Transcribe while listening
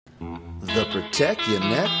The Protect Your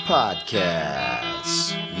Neck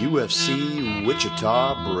Podcast, UFC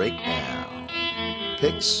Wichita Breakdown,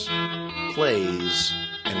 picks, plays,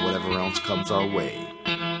 and whatever else comes our way.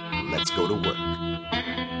 Let's go to work.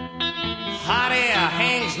 Hot air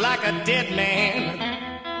hangs like a dead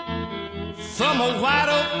man from a white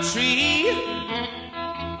oak tree.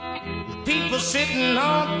 People sitting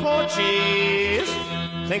on porches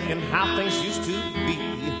thinking how things used to be.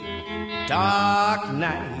 Dark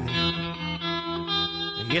night.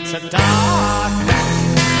 It's a dark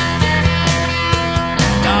night.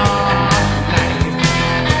 Dark night.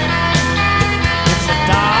 It's a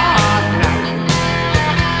dark night.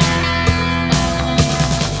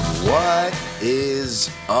 What is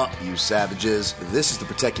up, you savages? This is the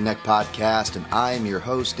Protect Your Neck Podcast, and I am your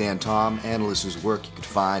host, Dan Tom, analyst whose work you can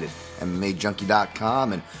find at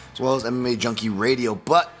MMAJunkie.com and as well as MMA Junkie Radio.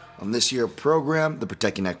 But on this year program, the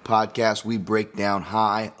Protect Your Neck Podcast, we break down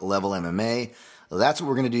high-level MMA. That's what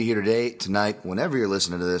we're going to do here today, tonight, whenever you're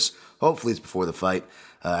listening to this. Hopefully it's before the fight.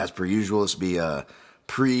 As per usual, this will be a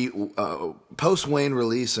post-Wayne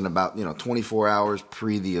release in about 24 hours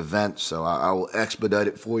pre the event. So I will expedite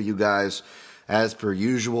it for you guys. As per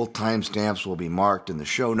usual, timestamps will be marked in the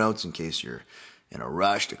show notes in case you're in a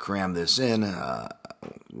rush to cram this in.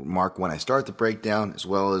 Mark when I start the breakdown, as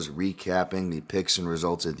well as recapping the picks and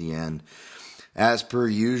results at the end. As per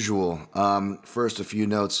usual, first a few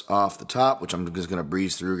notes off the top, which I'm just going to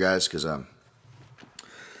breeze through, guys, because,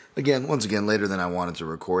 once again, later than I wanted to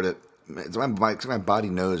record it. It's my body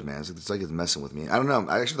knows, man. It's like it's messing with me. I don't know.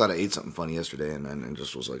 I actually thought I ate something funny yesterday and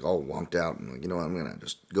just was like all wonked out. And like, you know what, I'm going to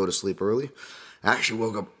just go to sleep early. I actually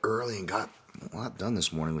woke up early and got a lot done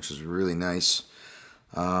this morning, which is really nice.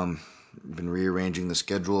 Been rearranging the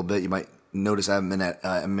schedule a bit. You might notice I haven't been at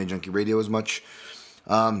MMA Junkie Radio as much.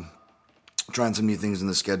 Trying some new things in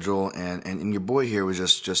the schedule, and your boy here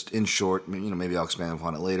was just in short. Maybe I'll expand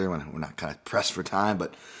upon it later when we're not kind of pressed for time.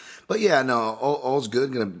 But yeah, no, all's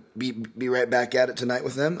good. Gonna be right back at it tonight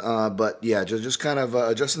with them. But yeah, just kind of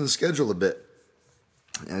adjusting the schedule a bit.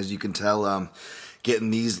 As you can tell,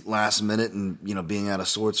 getting these last minute and being out of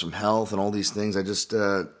sorts from health and all these things. I'm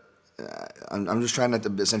just trying not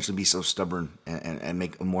to essentially be so stubborn and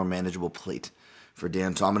make a more manageable plate for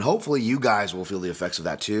Dan Tom, and hopefully you guys will feel the effects of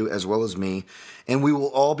that too, as well as me, and we will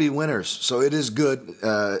all be winners. So it is good.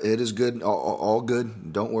 It is good. All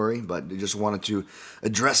good. Don't worry. But I just wanted to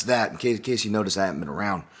address that in case you notice I haven't been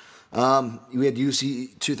around. We had UFC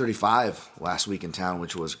 235 last week in town,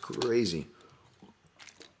 which was crazy.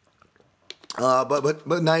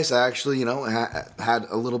 But nice. I actually had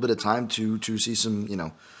a little bit of time to see some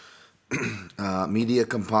media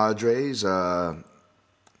compadres.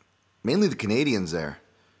 Mainly the Canadians there.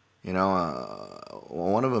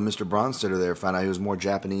 One of them, Mr. Bronstetter there, found out he was more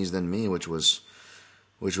Japanese than me, which was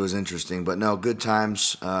interesting. But no, good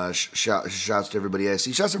times. Shouts to everybody I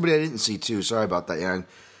see. Shouts to everybody I didn't see too. Sorry about that. Yeah, I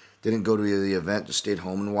didn't go to the event, just stayed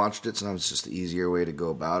home and watched it. So that was just the easier way to go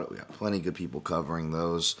about it. We got plenty of good people covering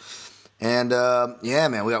those. And yeah,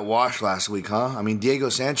 man, we got washed last week, huh? I mean, Diego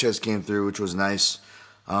Sanchez came through, which was nice.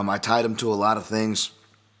 I tied him to a lot of things.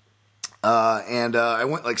 And I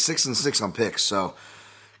went like 6-6 on picks, so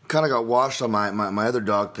kind of got washed on my other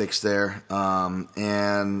dog picks there.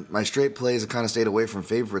 And my straight plays, I kind of stayed away from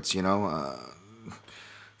favorites,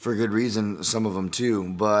 for good reason, some of them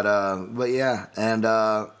too. But yeah, and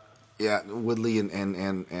yeah, Woodley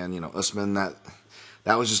and Usman, that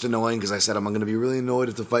was just annoying because I said I'm going to be really annoyed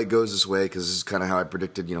if the fight goes this way, because this is kind of how I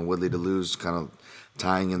predicted, Woodley to lose, kind of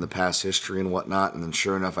tying in the past history and whatnot. And then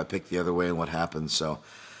sure enough, I picked the other way and what happened. So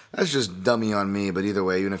that's just dummy on me, but either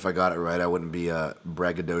way, even if I got it right, I wouldn't be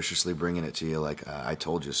braggadociously bringing it to you like I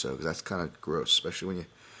told you so, because that's kind of gross, especially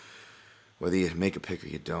whether you make a pick or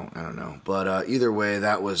you don't, I don't know. But either way,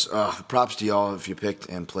 that was, props to y'all if you picked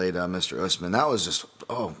and played Mr. Usman. That was just,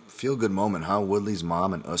 feel-good moment, huh? Woodley's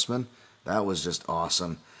mom and Usman. That was just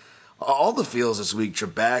awesome. All the feels this week,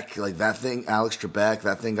 Trebek, like that thing, Alex Trebek,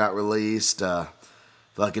 that thing got released.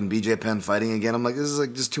 Fucking BJ Penn fighting again. I'm like, this is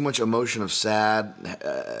like just too much emotion of sad,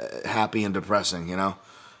 happy, and depressing,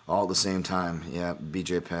 all at the same time. Yeah,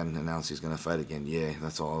 BJ Penn announced he's going to fight again. Yay,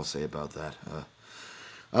 that's all I'll say about that.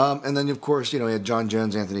 And then, of course, we had John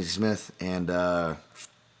Jones, Anthony Smith, and yeah,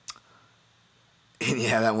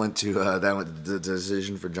 that went to the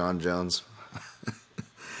decision for John Jones.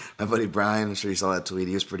 My buddy Brian, I'm sure you saw that tweet.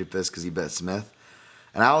 He was pretty pissed because he bet Smith.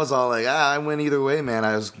 And I was all like, I win either way, man.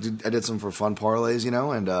 I did some for fun parlays,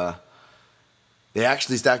 and they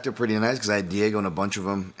actually stacked up pretty nice because I had Diego in a bunch of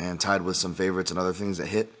them and tied with some favorites and other things that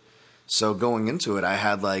hit. So going into it,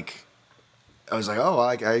 I was like,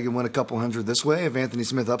 I can win a couple hundred this way if Anthony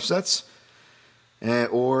Smith upsets.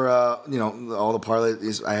 Or all the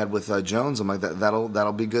parlays I had with Jones. I'm like,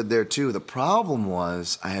 that'll be good there too. The problem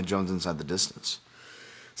was I had Jones inside the distance.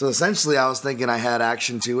 So essentially, I was thinking I had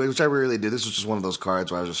action too, which I rarely do. This was just one of those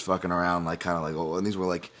cards where I was just fucking around, like kind of like, oh, and these were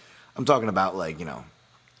like, I'm talking about like, $5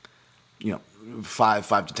 to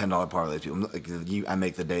 $10 parlays. People, like, I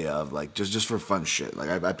make the day of, like just for fun shit.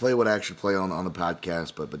 Like I play what I actually play on the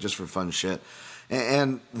podcast, but just for fun shit.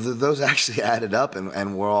 And those actually added up,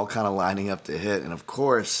 and we're all kind of lining up to hit. And of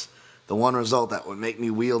course, the one result that would make me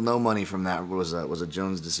wield no money from that was a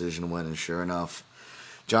Jones decision win. And sure enough,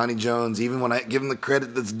 Johnny Jones, even when I give him the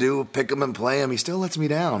credit that's due, pick him and play him, he still lets me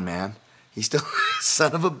down, man. He's still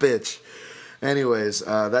son of a bitch. Anyways,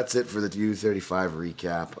 that's it for the U35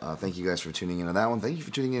 recap. Thank you guys for tuning into that one. Thank you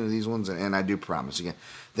for tuning into these ones. And I do promise, again,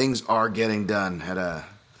 things are getting done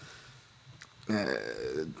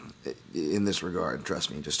in this regard.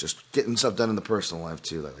 Trust me, just getting stuff done in the personal life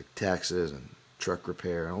too, like taxes and truck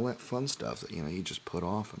repair and all that fun stuff that you just put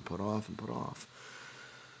off and put off and put off.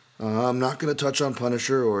 I'm not going to touch on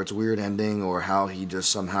Punisher or its weird ending or how he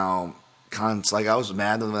just somehow like I was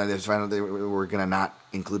mad when I found out they were going to not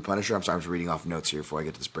include Punisher. I'm sorry, I'm just reading off notes here before I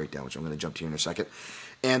get to this breakdown, which I'm going to jump to in a second.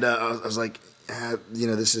 And I was like,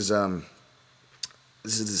 this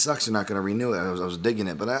sucks. You're not going to renew it. I was digging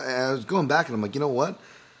it, but I was going back and I'm like, you know what?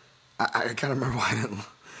 I kind of remember why I didn't.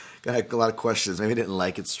 Got a lot of questions. Maybe I didn't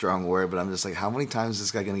like it, strong word, but I'm just like, how many times is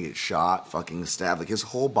this guy going to get shot, fucking stabbed? Like his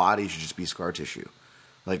whole body should just be scar tissue.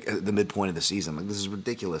 Like at the midpoint of the season, like this is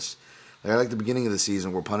ridiculous. Like I like the beginning of the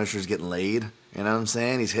season where Punisher's getting laid. You know what I'm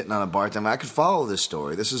saying? He's hitting on a bartender. I could follow this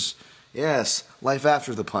story. This is life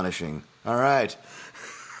after the punishing. All right.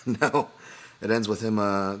 No, it ends with him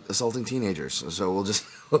assaulting teenagers. So we'll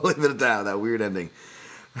leave it at that. That weird ending.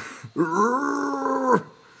 Trying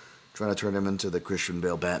to turn him into the Christian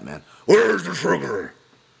Bale Batman. Where's the sugar?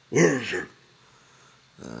 Where is it?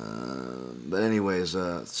 But anyways,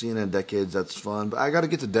 seeing in decades, that's fun. But I got to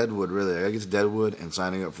get to Deadwood, really. I got to get to Deadwood and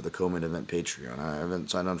signing up for the Co-Main Event Patreon. I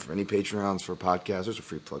haven't signed on for any Patreons for podcasts. There's a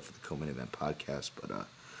free plug for the Co-Main Event podcast, but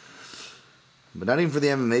not even for the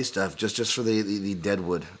MMA stuff. Just for the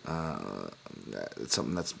Deadwood. It's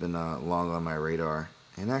something that's been long on my radar.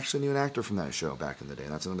 And actually knew an actor from that show back in the day.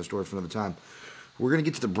 That's another story for another time. We're gonna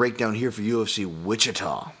get to the breakdown here for UFC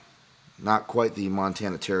Wichita. Not quite the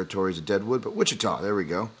Montana territories of Deadwood, but Wichita, there we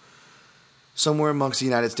go. Somewhere amongst the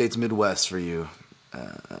United States Midwest for you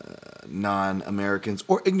non-Americans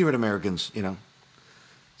or ignorant Americans,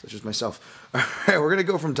 such as myself. All right, we're going to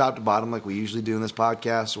go from top to bottom like we usually do in this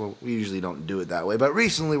podcast. Well, we usually don't do it that way, but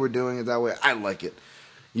recently we're doing it that way. I like it.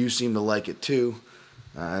 You seem to like it too.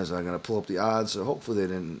 As I'm going to pull up the odds, so hopefully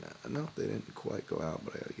they didn't quite go out,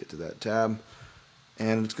 but I got to get to that tab.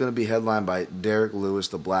 And it's going to be headlined by Derek Lewis,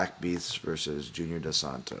 the Black Beasts, versus Junior Dos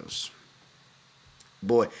Santos.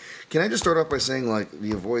 Boy, can I just start off by saying,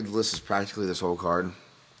 the avoid list is practically this whole card.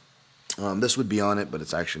 This would be on it, but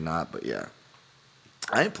it's actually not. But yeah,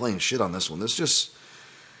 I ain't playing shit on this one. This just,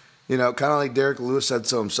 kind of like Derek Lewis said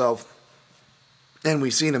so himself, and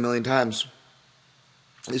we've seen a million times.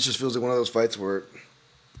 This just feels like one of those fights where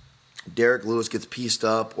Derek Lewis gets pieced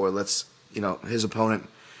up or lets, his opponent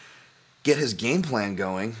get his game plan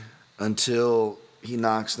going until he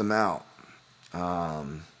knocks them out.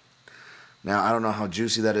 Now, I don't know how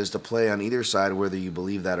juicy that is to play on either side, whether you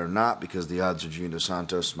believe that or not, because the odds are Junior Dos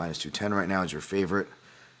Santos minus 210 right now is your favorite.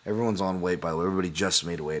 Everyone's on weight, by the way. Everybody just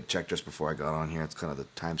made a weight. Check just before I got on here. It's kind of the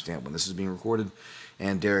timestamp when this is being recorded.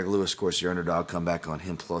 And Derek Lewis, of course, your underdog, come back on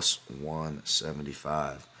him plus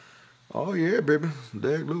 175. Oh, yeah, baby.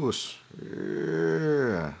 Derek Lewis.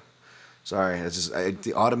 Yeah. Sorry, it's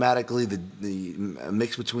just automatically the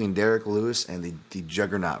mix between Derek Lewis and the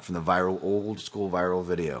Juggernaut from the old school viral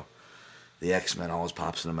video. The X-Men always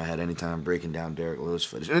pops into my head anytime I'm breaking down Derek Lewis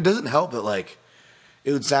footage. And it doesn't help that,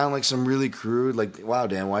 it would sound like some really crude, wow,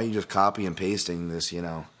 Dan, why are you just copy and pasting this,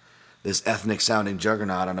 this ethnic-sounding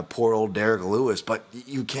Juggernaut on a poor old Derek Lewis? But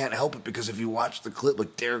you can't help it because if you watch the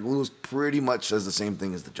clip, Derek Lewis pretty much says the same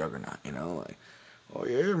thing as the Juggernaut, oh,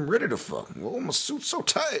 yeah, I'm ready to fuck. Oh, my suit's so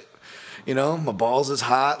tight. My balls is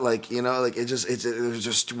hot. There's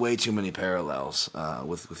just way too many parallels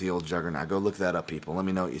with the old Juggernaut. Go look that up, people. Let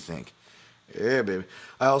me know what you think. Yeah, baby.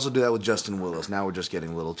 I also do that with Justin Willis. Now we're just getting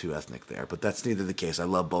a little too ethnic there, but that's neither the case. I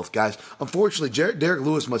love both guys. Unfortunately, Derek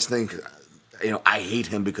Lewis must think, I hate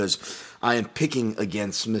him because I am picking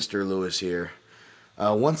against Mr. Lewis here.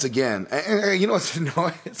 Once again, and what's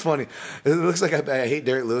annoying? It's funny. It looks like I hate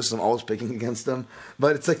Derek Lewis. I'm always picking against him,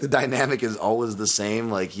 but it's like the dynamic is always the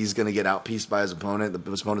same. He's going to get outpieced by his opponent.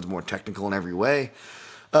 His opponent's more technical in every way,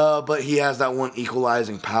 but he has that one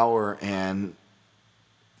equalizing power. And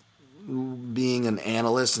being an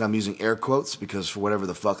analyst, and I'm using air quotes because for whatever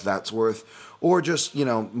the fuck that's worth, or just,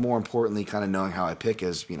 more importantly, kind of knowing how I pick,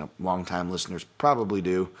 as, longtime listeners probably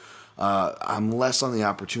do. I'm less on the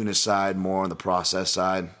opportunist side, more on the process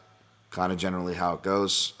side, kind of generally how it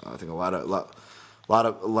goes. I think a lot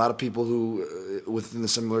of people who within the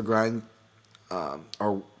similar grind are,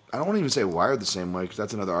 I don't want to even say wired the same way, because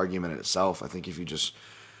that's another argument in itself. I think if you just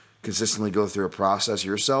consistently go through a process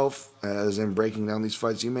yourself, as in breaking down these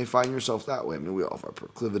fights, you may find yourself that way. I mean, we all have our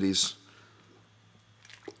proclivities,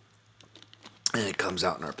 and it comes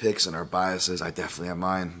out in our picks and our biases. I definitely have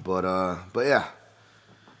mine, but yeah.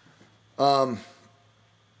 And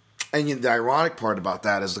the ironic part about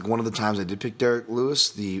that is, like, one of the times I did pick Derek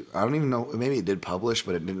Lewis, I don't even know, maybe it did publish,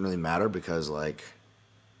 but it didn't really matter because, like,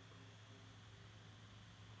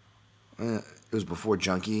 it was before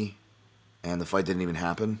Junkie, and the fight didn't even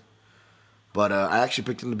happen. But I actually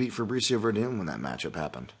picked him to beat Fabricio Verdum when that matchup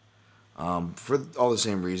happened. For all the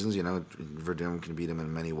same reasons, Verdum can beat him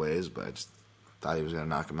in many ways, but I just thought he was going to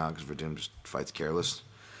knock him out because Verdum just fights careless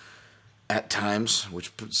at times,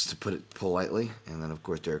 which puts, to put it politely. And then, of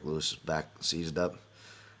course, Derek Lewis is back, seized up.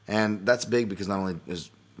 And that's big because not only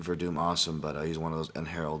is Verdum awesome, but he's one of those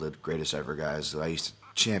unheralded greatest ever guys who I used to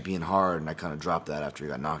champion hard, and I kind of dropped that after he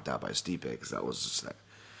got knocked out by Stipe, because that was just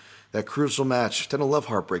that crucial match. I tend to love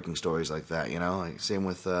heartbreaking stories like that, Like, same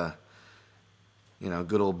with,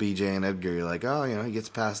 good old BJ and Edgar. You're like, oh, he gets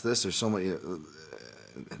past this. There's so many.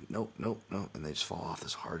 Nope. And they just fall off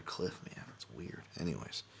this hard cliff, man. It's weird.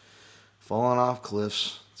 Anyways, falling off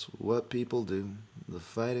cliffs. It's what people do. The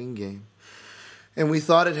fighting game. And we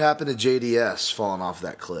thought it happened to JDS falling off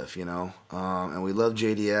that cliff, and we love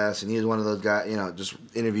JDS, and he was one of those guys, just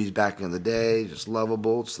interviews back in the day, just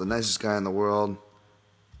lovable, just the nicest guy in the world.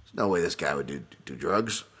 There's no way this guy would do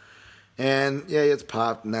drugs. And yeah, it's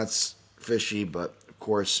popped, and that's fishy, but of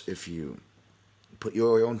course, if you put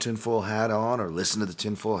your own tinfoil hat on or listen to the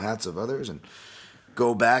tinfoil hats of others and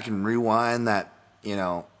go back and rewind that,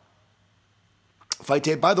 fight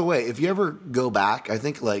tape. By the way, if you ever go back, I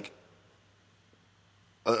think, like,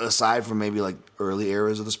 aside from maybe like early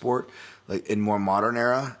eras of the sport, like in more modern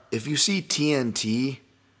era, if you see TNT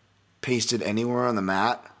pasted anywhere on the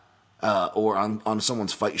mat or on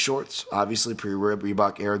someone's fight shorts, obviously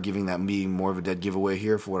pre-Reebok era, giving that being more of a dead giveaway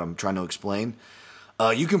here for what I'm trying to explain,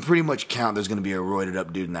 you can pretty much count there's going to be a roided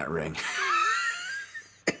up dude in that ring.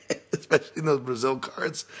 Especially in those Brazil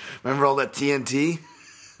cards. Remember all that TNT?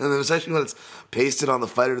 And then especially when it's pasted on the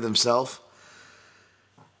fighter themselves.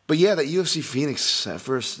 But yeah, that UFC Phoenix, at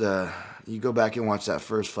first, you go back and watch that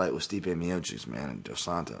first fight with Stipe Miocic, man, and Dos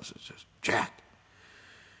Santos is just jacked.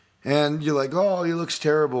 And you're like, oh, he looks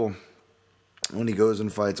terrible when he goes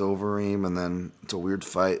and fights Overeem, and then it's a weird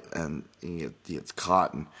fight, and he gets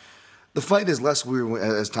caught. And the fight is less weird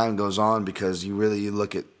as time goes on, because you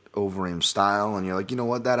look at Overeem's style, and you're like, you know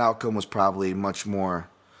what, that outcome was probably much more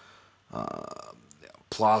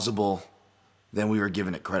plausible than we were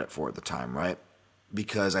giving it credit for at the time, right?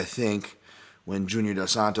 Because I think when Junior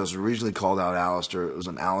Dos Santos originally called out Alistair, it was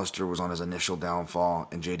when Alistair was on his initial downfall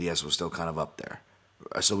and JDS was still kind of up there.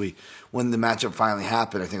 So when the matchup finally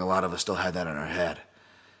happened, I think a lot of us still had that in our head.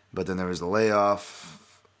 But then there was the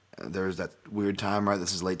layoff. There was that weird time, right?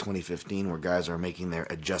 This is late 2015, where guys are making their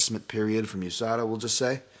adjustment period from USADA, we'll just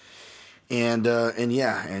say. And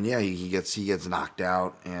he gets knocked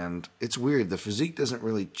out, and it's weird. The physique doesn't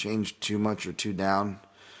really change too much or too down.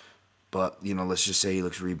 But, let's just say he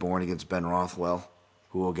looks reborn against Ben Rothwell,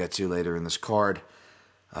 who we'll get to later in this card,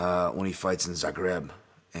 when he fights in Zagreb.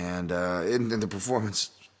 And the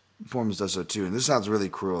performance does so too. And this sounds really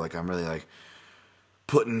cruel. Like, I'm really, like,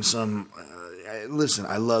 putting some... listen,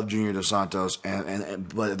 I love Junior Dos Santos,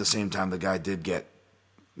 but at the same time, the guy did get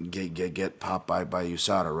popped by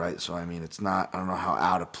USADA, right? So, I mean, it's not... I don't know how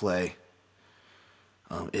out of play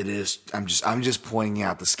it is. I'm just pointing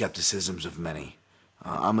out the skepticisms of many.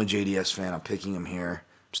 I'm a JDS fan. I'm picking him here.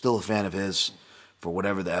 I'm still a fan of his for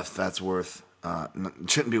whatever the F that's worth. It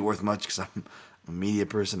shouldn't be worth much because I'm a media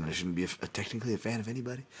person and I shouldn't be technically a fan of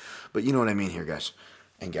anybody. But you know what I mean here, guys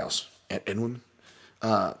and gals and women.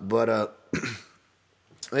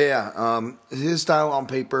 His style on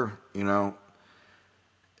paper,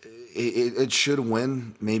 it should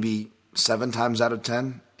win maybe 7 times out of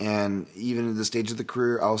 10. And even at the stage of the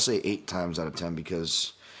career, I'll say 8 times out of 10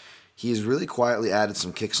 because... he's really quietly added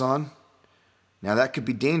some kicks on. Now, that could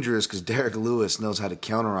be dangerous because Derek Lewis knows how to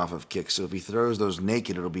counter off of kicks. So if he throws those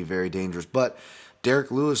naked, it'll be very dangerous. But Derek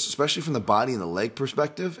Lewis, especially from the body and the leg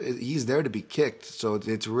perspective, he's there to be kicked. So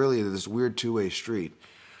it's really this weird two-way street.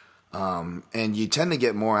 And you tend to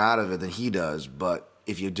get more out of it than he does. But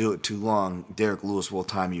if you do it too long, Derek Lewis will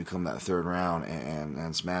time you come that third round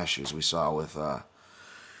and smash you, as we saw with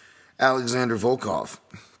Alexander Volkov.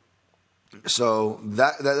 So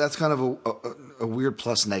that's kind of a weird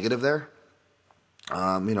plus negative there.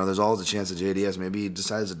 There's always a chance that JDS maybe he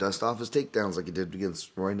decides to dust off his takedowns like he did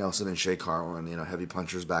against Roy Nelson and Shea Carwin, heavy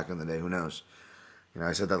punchers back in the day. Who knows?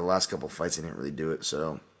 I said that the last couple of fights he didn't really do it,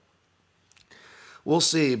 so we'll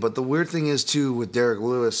see. But the weird thing is too with Derek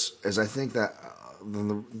Lewis is I think that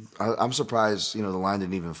I'm surprised the line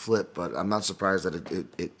didn't even flip, but I'm not surprised that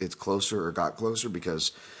it's closer or got closer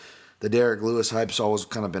because the Derek Lewis hype's always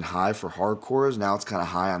kind of been high for hardcores. Now it's kind of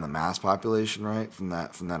high on the mass population, right, from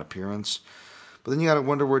that appearance. But then you got to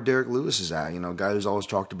wonder where Derek Lewis is at. A guy who's always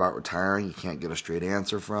talked about retiring, you can't get a straight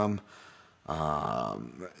answer from.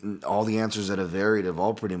 All the answers that have varied have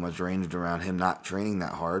all pretty much ranged around him not training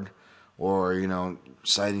that hard or,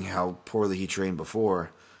 citing how poorly he trained before.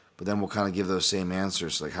 But then we'll kind of give those same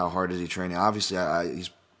answers, like how hard is he training? Obviously, he's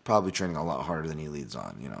probably training a lot harder than he leads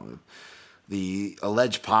on, The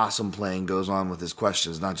alleged possum playing goes on with his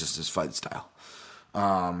questions, not just his fight style.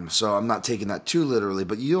 So I'm not taking that too literally,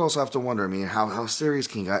 but you also have to wonder, how serious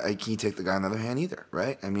can you take the guy on the other hand either,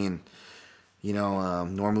 right?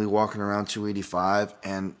 Normally walking around 285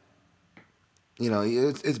 and,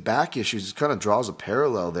 it's back issues. It kind of draws a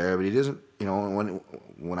parallel there, but he doesn't,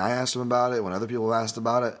 when I asked him about it, when other people asked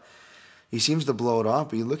about it, he seems to blow it off,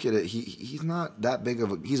 but you look at it, he's not that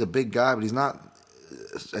big he's a big guy, but he's not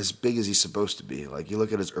as big as he's supposed to be. Like, you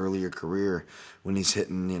look at his earlier career when he's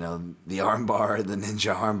hitting, the armbar, the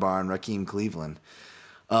ninja armbar on Raheem Cleveland,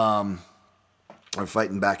 or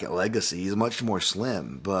fighting back at Legacy. He's much more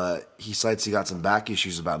slim, but he cites he got some back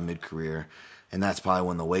issues about mid-career, and that's probably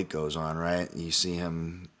when the weight goes on, right? You see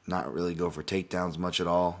him not really go for takedowns much at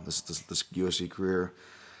all, this UFC career,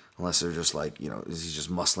 unless they're just like, he's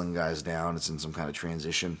just muscling guys down. It's in some kind of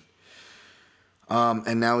transition.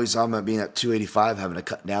 And now he's talking about being at 285, having to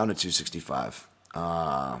cut down to 265,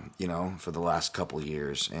 for the last couple of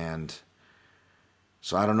years. And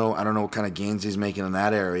so I don't know what kind of gains he's making in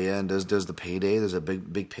that area. And does the payday, there's a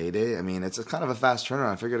big payday. It's a kind of a fast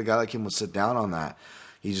turnaround. I figured a guy like him would sit down on that.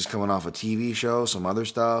 He's just coming off a TV show, some other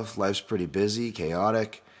stuff. Life's pretty busy,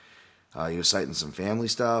 chaotic. He was citing some family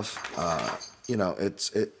stuff.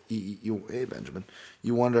 Hey Benjamin,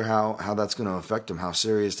 you wonder how that's going to affect him. How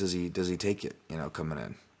serious does he take it? Coming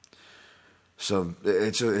in. So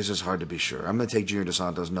it's just hard to be sure. I'm going to take Junior Dos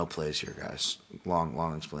Santos, no plays here, guys.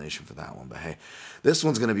 Long explanation for that one, but hey, this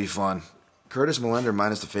one's going to be fun. Curtis Millender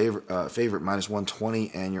minus the favorite minus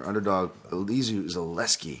 120, and your underdog Elizeu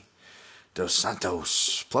Zaleski Dos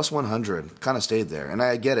Santos plus 100. Kind of stayed there, and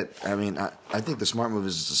I get it. I think the smart move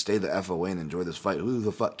is to stay the F away and enjoy this fight. Who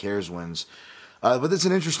the fuck cares wins? But it's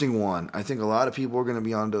an interesting one. I think a lot of people are going to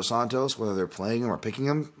be on Dos Santos, whether they're playing him or picking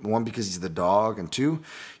him. One, because he's the dog, and two,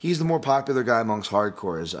 he's the more popular guy amongst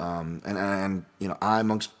hardcores. I,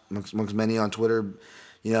 amongst many on Twitter,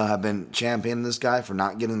 have been championing this guy for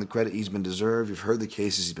not getting the credit he's been deserved. You've heard the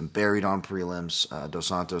cases. He's been buried on prelims. Dos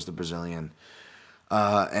Santos, the Brazilian.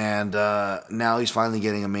 And now he's finally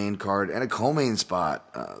getting a main card and a co-main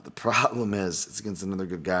spot. The problem is it's against another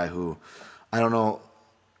good guy who, I don't know,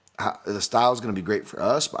 the style is going to be great for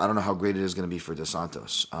us, but I don't know how great it is going to be for Dos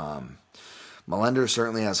Santos. Millender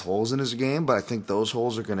certainly has holes in his game, but I think those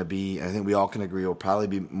holes are going to be, I think we all can agree, will probably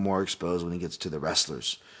be more exposed when he gets to the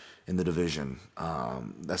wrestlers in the division.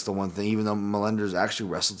 That's the one thing, even though Millender's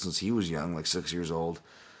actually wrestled since he was young, like 6 years old.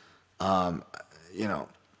 I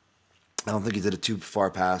don't think he did it too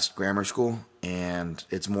far past grammar school, and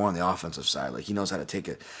it's more on the offensive side. Like, he knows how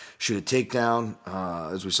to shoot a takedown,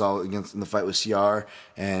 as we saw in the fight with CR,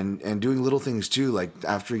 and doing little things too. Like,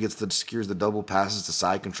 after he secures the double passes to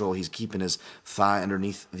side control, he's keeping his thigh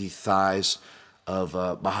underneath the thighs of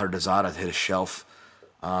Bahar Dazada to hit a shelf.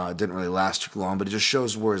 It didn't really last too long, but it just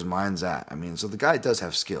shows where his mind's at. So the guy does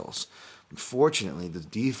have skills. Unfortunately, the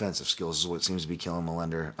defensive skills is what seems to be killing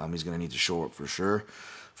Millender. He's going to need to show up for sure.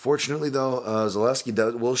 Fortunately, though, Zaleski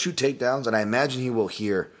will shoot takedowns, and I imagine he will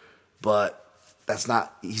here, but he's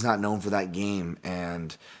not known for that game,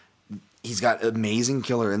 and he's got amazing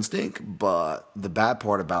killer instinct, but the bad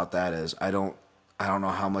part about that is I don't know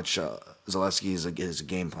how much Zaleski is a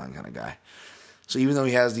game plan kind of guy. So even though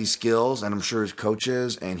he has these skills, and I'm sure his coach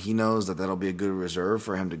is, and he knows that that'll be a good reserve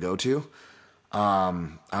for him to go to,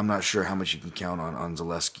 I'm not sure how much you can count on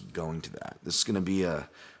Zaleski going to that. This is going to be a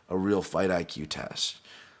real fight IQ test.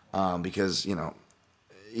 Because,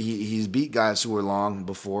 he's beat guys who are long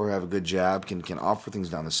before, have a good jab, can offer things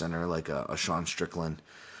down the center like a Sean Strickland.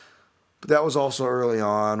 But that was also early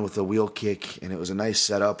on with a wheel kick, and it was a nice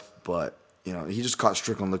setup, but he just caught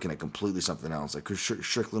Strickland looking at completely something else. Like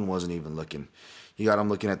Strickland wasn't even looking. He got him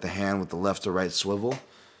looking at the hand with the left to right swivel,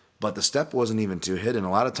 but the step wasn't even too hidden.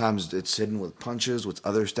 A lot of times it's hidden with punches, with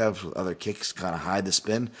other steps, with other kicks, kind of hide the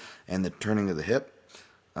spin and the turning of the hip.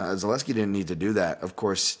 Zaleski didn't need to do that. Of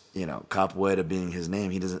course, Capoeira being his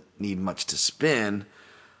name, he doesn't need much to spin.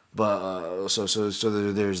 But so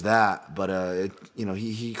there's that. But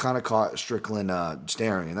he kind of caught Strickland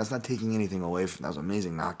staring, and that's not taking anything away from that. Was an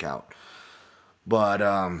amazing knockout. But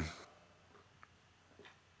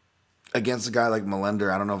against a guy like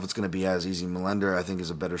Melender, I don't know if it's going to be as easy. Melender, I think, is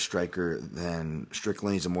a better striker than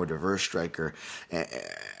Strickland. He's a more diverse striker.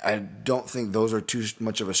 I don't think those are too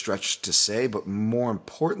much of a stretch to say, but more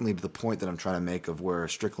importantly, to the point that I'm trying to make of where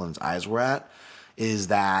Strickland's eyes were at, is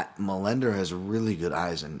that Melender has really good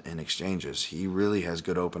eyes in exchanges. He really has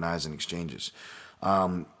good open eyes in exchanges.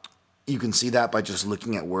 You can see that by just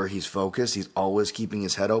looking at where he's focused. He's always keeping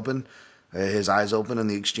his head open. His eyes open in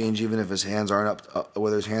the exchange, even if his hands aren't up,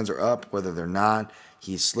 whether his hands are up, whether they're not.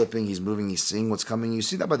 He's slipping, he's moving, he's seeing what's coming. You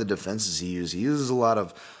see that by the defenses he uses. He uses a lot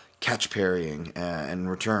of catch parrying and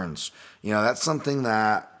returns. That's something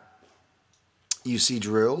that you see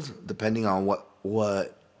drilled, depending on what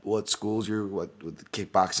schools what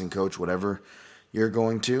kickboxing coach, whatever you're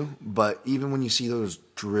going to. But even when you see those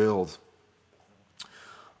drilled,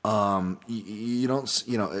 you don't,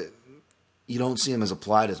 you don't see them as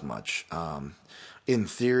applied as much. In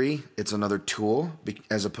theory, it's another tool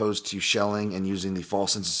as opposed to shelling and using the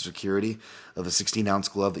false sense of security of a 16-ounce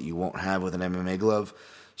glove that you won't have with an MMA glove.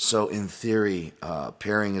 So in theory,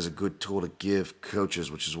 pairing is a good tool to give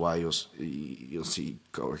coaches, which is why you'll see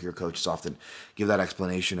or hear coaches often give that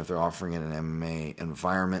explanation if they're offering it in an MMA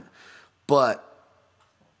environment. But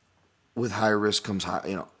with high risk comes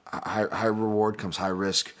high reward comes high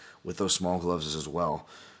risk with those small gloves as well.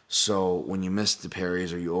 So when you miss the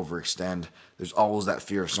parries or you overextend, there's always that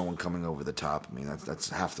fear of someone coming over the top. I mean, that's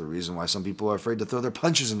half the reason why some people are afraid to throw their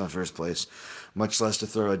punches in the first place, much less to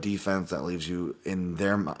throw a defense that leaves you in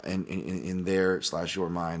their/your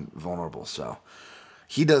mind vulnerable. So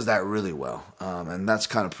he does that really well, and that's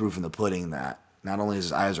kind of proof in the pudding that not only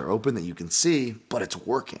his eyes are open that you can see, but it's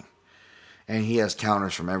working. And he has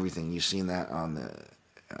counters from everything. You've seen that on the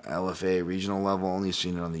LFA regional level, and you've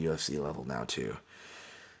seen it on the UFC level now too.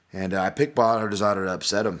 And I picked Bahadurzada to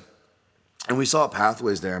upset him. And we saw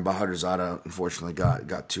pathways there, and Bahadurzada unfortunately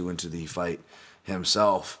got too into the fight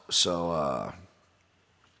himself. So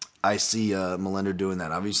I see Melender doing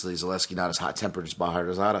that. Obviously, Zaleski not as hot-tempered as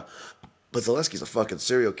Bahadurzada, but Zaleski's a fucking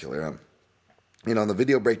serial killer. On the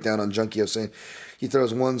video breakdown on Junkie, I was saying he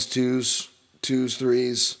throws ones, twos,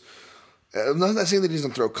 threes. I'm not saying that he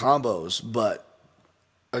doesn't throw combos, but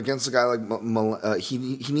against a guy like he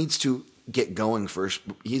needs to get going first.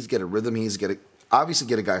 He needs to get a rhythm. He needs to obviously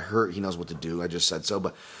get a guy hurt. He knows what to do. I just said so.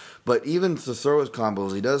 But even to throw his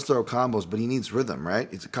combos, he does throw combos, but he needs rhythm, right?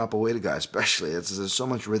 He's a capoeira guy, especially. There's so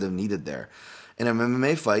much rhythm needed there. In an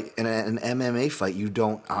MMA fight, you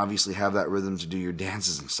don't obviously have that rhythm to do your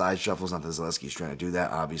dances and side shuffles. Not that Zaleski's trying to do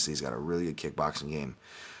that. Obviously, he's got a really good kickboxing game.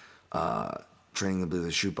 Training the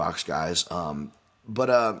shootbox guys.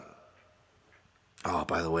 Oh,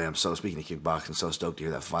 by the way, speaking of kickboxing, so stoked to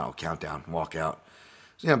hear that final countdown walkout.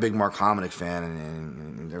 I'm a big Mark Hominick fan,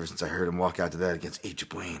 and ever since I heard him walk out to that against H.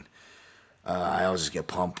 Blaine, I always just get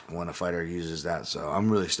pumped when a fighter uses that, so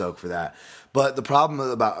I'm really stoked for that. But the problem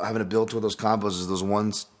about having to build toward those combos is those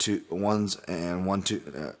one to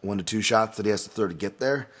two shots that he has to throw to get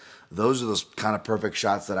there. Those are those kind of perfect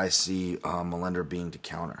shots that I see Melender being to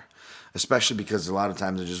counter, especially because a lot of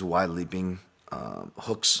times they're just wide leaping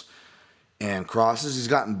hooks and crosses. He's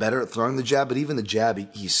gotten better at throwing the jab, but even the jab,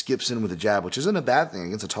 he skips in with the jab, which isn't a bad thing.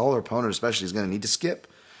 Against a taller opponent, especially, he's going to need to skip.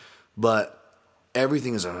 But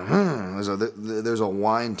everything is there's a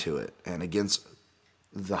whine to it. And against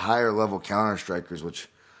the higher level counter strikers, which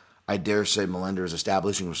I dare say Melender is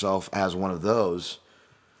establishing himself as one of those,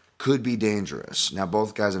 could be dangerous. Now,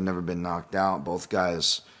 both guys have never been knocked out. Both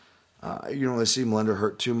guys, you don't really see Melender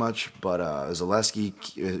hurt too much, but Zaleski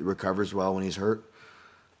recovers well when he's hurt.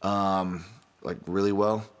 Really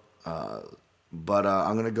well. But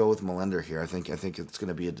I'm going to go with Melender here. I think it's going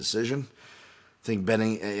to be a decision. I think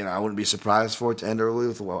betting, I wouldn't be surprised for it to end early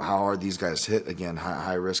with how hard these guys hit. Again,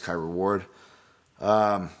 high risk, high reward.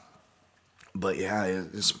 But yeah,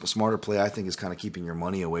 a smarter play, I think, is kind of keeping your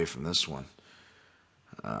money away from this one.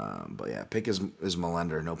 But yeah, pick is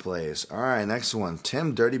Melender, no plays. All right, next one.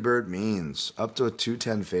 Tim Dirty Bird Means, up to a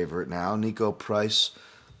 210 favorite now. Nico Price,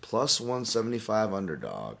 plus 175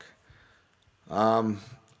 underdog. I'm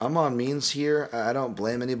on Means here. I don't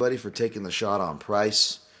blame anybody for taking the shot on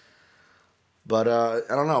Price. But I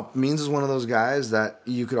don't know. Means is one of those guys that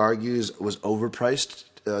you could argue was overpriced,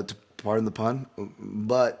 to pardon the pun.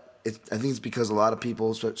 But I think it's because a lot of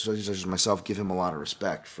people, such as myself, give him a lot of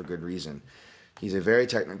respect for good reason. He's a very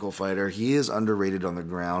technical fighter. He is underrated on the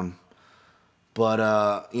ground.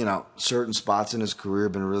 But, certain spots in his career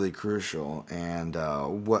have been really crucial. And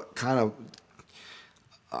what kind of...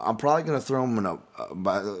 I'm probably going to throw him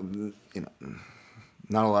in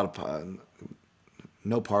not a lot of...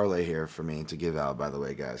 no parlay here for me to give out, by the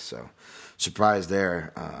way, guys. So, surprise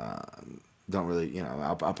there. Don't really,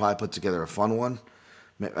 I'll probably put together a fun one.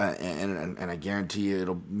 And I guarantee you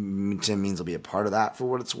Tim Means will be a part of that for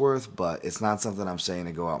what it's worth. But it's not something I'm saying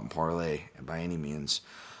to go out and parlay by any means.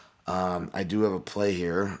 I do have a play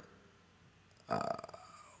here.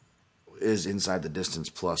 Is inside the distance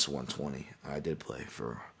plus 120. I did play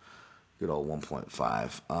for good old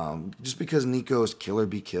 1.5. Just because Nico's killer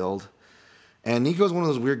be killed. And Nico's one of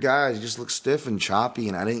those weird guys. He just looks stiff and choppy,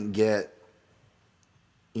 and I didn't get,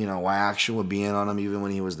 why action would be in on him even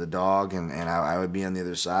when he was the dog, and I would be on the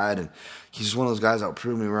other side. And he's just one of those guys that would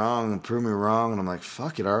prove me wrong, and I'm like,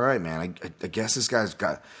 fuck it, all right, man. I guess this guy's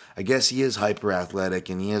I guess he is hyper athletic,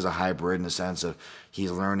 and he is a hybrid in the sense of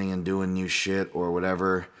he's learning and doing new shit or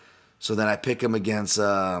whatever. So then I pick him against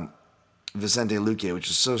Vicente Luque, which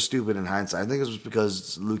is so stupid in hindsight. I think it was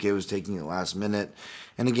because Luque was taking it last minute.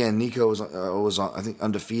 And again, Nico was I think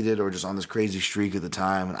undefeated or just on this crazy streak at the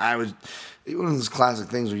time. And I was one of those classic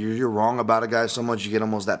things where you're wrong about a guy so much you get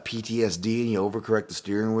almost that PTSD and you overcorrect the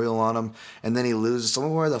steering wheel on him, and then he loses. So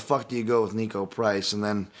where the fuck do you go with Nico Price? And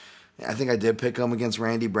then I think I did pick him against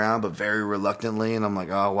Randy Brown, but very reluctantly. And I'm like,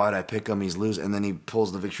 oh, why'd I pick him? He's losing. And then he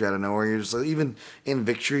pulls the victory out of nowhere. You're just like, even in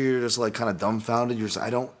victory, you're just like kind of dumbfounded. You're just, I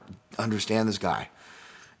don't understand this guy.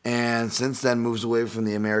 And since then, moves away from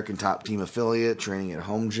the American Top Team affiliate, training at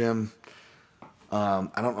home gym. I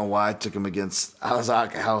don't know why I took him against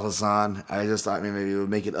Alazak Al Hassan. I just thought maybe it would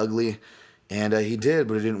make it ugly. And he did,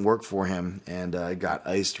 but it didn't work for him. And got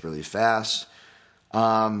iced really fast.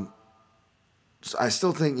 So I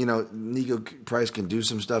still think, Nico Price can do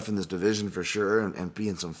some stuff in this division for sure and be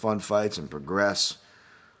in some fun fights and progress.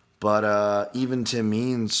 But even Tim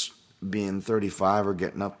Means being 35 or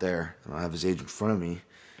getting up there, I don't have his age in front of me.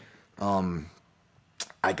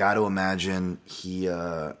 I got to imagine he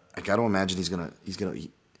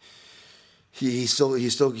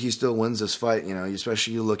still wins this fight.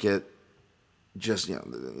 Especially you look at just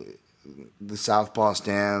the southpaw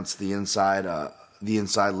stance, the inside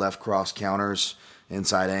left cross counters,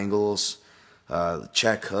 inside angles, the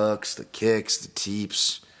check hooks, the kicks, the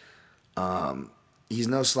teeps. He's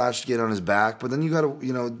no slouch to get on his back, but then you got to,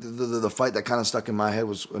 the fight that kind of stuck in my head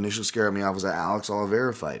was initially scared me off was that Alex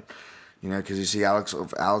Oliveira fight. Because you see Alex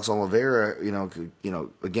Oliveira,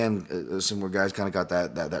 again, similar guys kind of got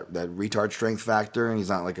that retard strength factor, and he's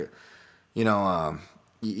not like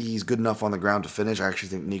he's good enough on the ground to finish. I actually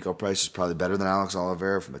think Nico Price is probably better than Alex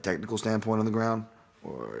Oliveira from a technical standpoint on the ground,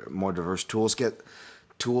 or a more diverse tool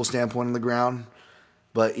standpoint on the ground.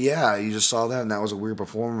 But yeah, you just saw that, and that was a weird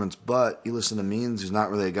performance. But you listen to Means, who's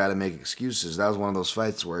not really a guy to make excuses. That was one of those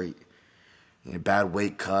fights where he bad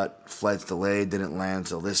weight cut, flights delayed, didn't land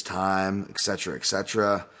till this time, etc.,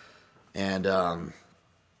 etc. And a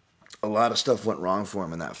lot of stuff went wrong for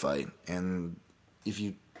him in that fight. And if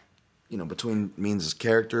you between Means'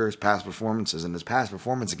 character, his past performances, and his past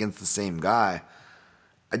performance against the same guy,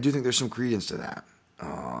 I do think there's some credence to that.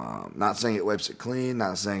 Not saying it wipes it clean,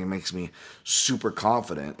 not saying it makes me super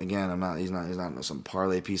confident. Again, he's not some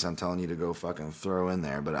parlay piece I'm telling you to go fucking throw in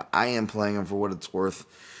there, but I am playing him for what it's worth.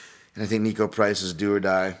 And I think Nico Price's do or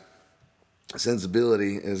die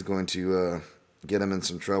sensibility is going to get him in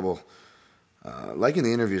some trouble. Like in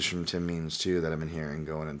the interviews from Tim Means, too, that I've been hearing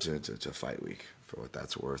going into fight week, for what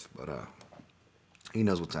that's worth. But he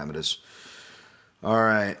knows what time it is. All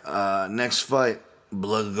right, next fight,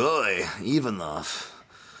 Blagoy Ivanov.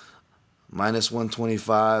 Minus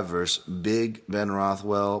 125 versus Big Ben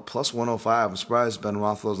Rothwell. Plus 105. I'm surprised Ben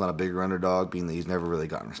Rothwell's not a bigger underdog, being that he's never really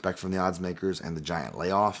gotten respect from the odds makers and the giant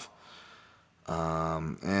layoff.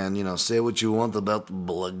 And, say what you want about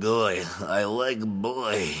Blagoy. I like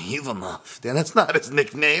boy Ivanov. Dan, that's not his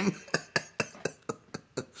nickname.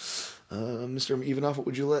 Mr. Ivanov, what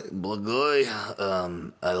would you like? Blagoy,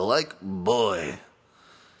 I like boy.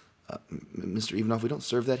 Mr. Ivanov, we don't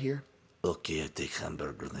serve that here? Okay, I take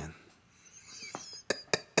hamburger then.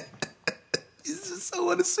 This is so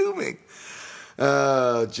unassuming.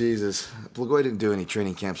 Oh, Jesus. Blagoy didn't do any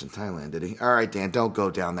training camps in Thailand, did he? All right, Dan, don't go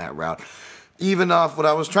down that route. Ivanov, what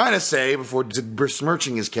I was trying to say before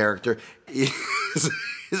besmirching his character, is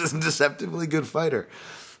a deceptively good fighter.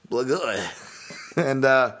 Blagoy. And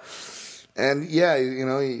And yeah,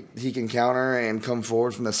 he can counter and come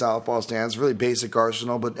forward from the southpaw stance. Really basic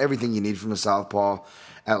arsenal, but everything you need from the southpaw,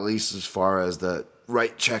 at least as far as the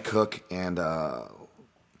right check hook and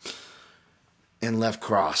left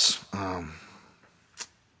cross.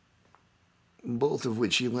 Both of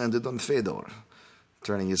which he landed on Fedor,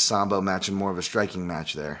 turning his Sambo match in more of a striking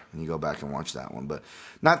match there. And you go back and watch that one. But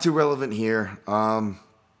not too relevant here.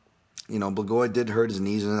 Blagoy did hurt his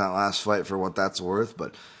knees in that last fight for what that's worth.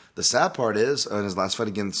 But the sad part is, in his last fight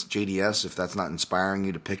against JDS, if that's not inspiring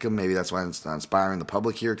you to pick him, maybe that's why it's not inspiring the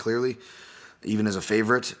public here, clearly. Even as a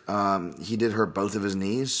favorite, he did hurt both of his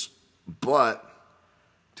knees. But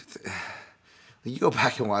you go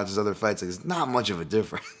back and watch his other fights, it's not much of a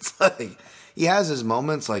difference. He has his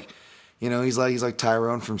moments, he's like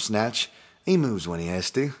Tyrone from Snatch. He moves when he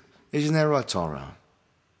has to. He's just never Tyrone.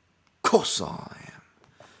 Of course I am.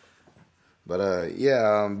 But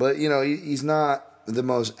he's not the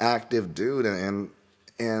most active dude, and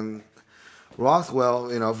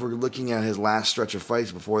Rothwell, if we're looking at his last stretch of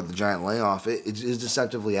fights before the giant layoff, it is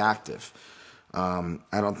deceptively active. I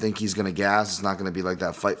don't think he's going to gas. It's not going to be like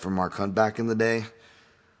that fight for Mark Hunt back in the day.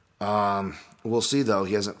 We'll see, though.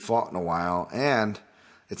 He hasn't fought in a while, and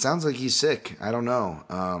it sounds like he's sick. I don't know.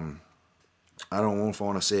 I don't know if I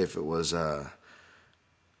want to say if it was... I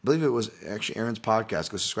believe it was actually Aaron's podcast.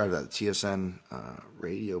 Go subscribe to that, the TSN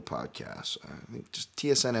radio podcast. I think just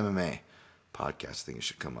TSN MMA podcast. I think it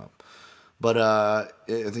should come up. But I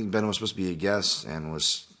think Ben was supposed to be a guest and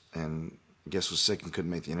I guess was sick and couldn't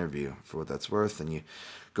make the interview, for what that's worth. And you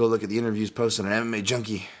go look at the interviews posted on MMA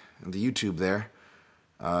Junkie on the YouTube there.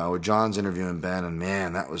 Where John's interviewing Ben, and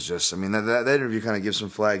man, that was just, that interview kind of gives some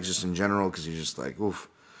flags just in general, because you're just like, oof,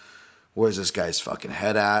 where's this guy's fucking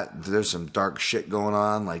head at? There's some dark shit going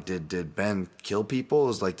on. Did Ben kill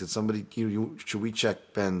people? Did somebody, should we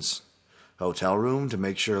check Ben's hotel room to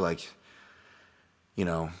make sure,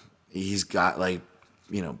 he's got,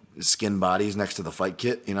 skin bodies next to the fight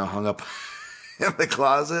kit, hung up in the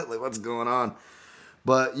closet? What's going on?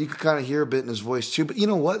 But you could kind of hear a bit in his voice, too. But you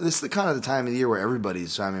know what? This is the kind of the time of the year where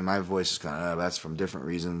everybody's... my voice is kind of... that's from different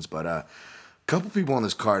reasons. But a couple people on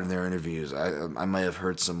this card in their interviews, I might have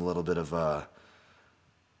heard some little bit of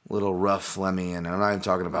little rough Fleming. And I'm not even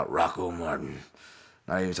talking about Rocco Martin.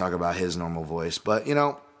 Not even talking about his normal voice. But,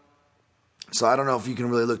 so I don't know if you can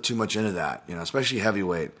really look too much into that, especially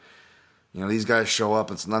heavyweight. These guys show up,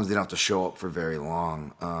 and sometimes they don't have to show up for very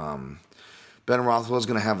long. Ben Rothwell is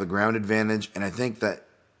going to have the ground advantage, and I think that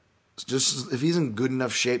just if he's in good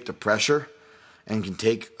enough shape to pressure and can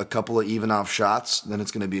take a couple of even-off shots, then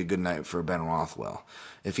it's going to be a good night for Ben Rothwell.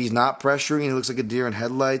 If he's not pressuring and he looks like a deer in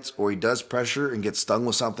headlights, or he does pressure and gets stung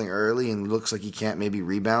with something early and looks like he can't maybe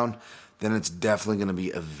rebound, then it's definitely going to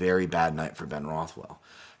be a very bad night for Ben Rothwell.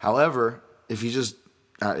 However, if he just,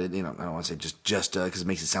 I don't want to say just because it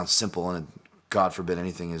makes it sound simple, and God forbid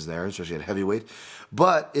anything is there, especially at heavyweight.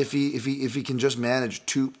 But if he can just manage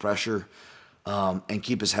to pressure and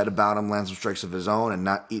keep his head about him, land some strikes of his own, and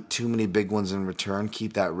not eat too many big ones in return,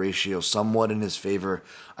 keep that ratio somewhat in his favor,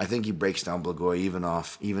 I think he breaks down Blagoy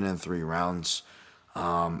even in 3 rounds.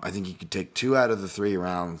 I think he could take 2 out of the 3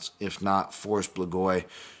 rounds, if not force Blagoy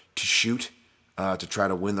to shoot to try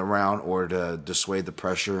to win the round or to dissuade the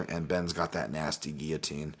pressure, and Ben's got that nasty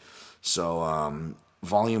guillotine. So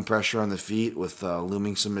volume pressure on the feet with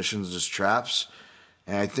looming submissions as traps,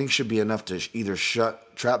 and I think should be enough to either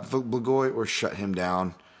trap Blagoy or shut him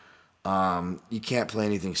down. You can't play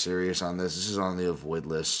anything serious on this. This is on the avoid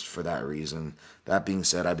list for that reason. That being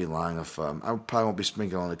said, I'd be lying if I probably won't be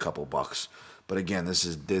sprinkling only a couple bucks. But again, this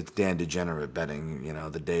is Dan Degenerate betting,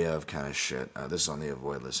 the day of kind of shit. This is on the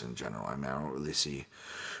avoid list in general. I don't really see,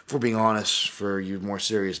 if we're being honest, for you more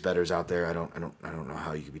serious bettors out there, I don't know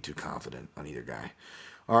how you could be too confident on either guy.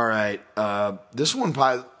 All right, this one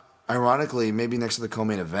probably, ironically, maybe next to the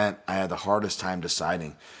co-main event, I had the hardest time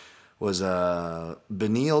deciding. Was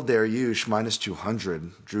Beneil Dariush minus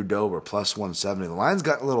 200, Drew Dober plus 170. The line's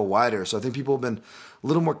got a little wider, so I think people have been a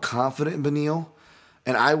little more confident in Beneil.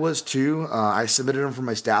 And I was too. I submitted him for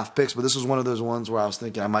my staff picks, but this was one of those ones where I was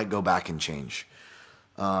thinking I might go back and change.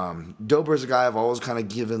 Dober's a guy I've always kind of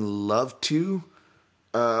given love to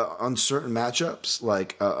on certain matchups.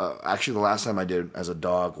 Actually, the last time I did as a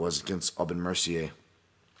dog was against Aubin Mercier.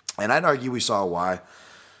 And I'd argue we saw why.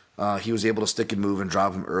 He was able to stick and move and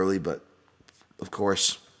drop him early, but of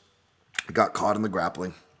course, got caught in the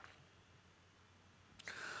grappling.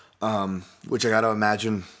 Which I got to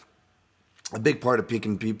imagine a big part of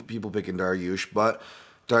people picking Dariush, but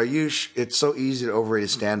Dariush, it's so easy to overrate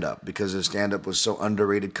his stand-up because his stand-up was so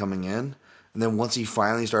underrated coming in. And then once he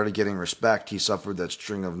finally started getting respect, he suffered that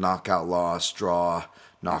string of knockout loss, draw,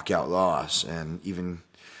 knockout loss, and even,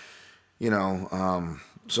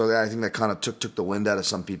 so I think that kind of took the wind out of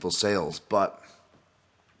some people's sails. But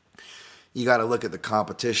you got to look at the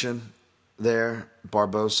competition there.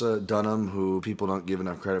 Barbosa, Dunham, who people don't give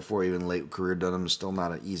enough credit for, even late career Dunham, is still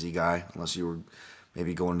not an easy guy, unless you were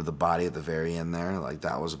maybe going to the body at the very end there. Like,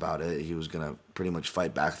 that was about it. He was going to pretty much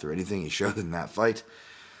fight back through anything. He showed in that fight.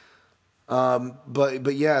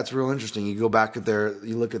 But yeah, it's real interesting. You go back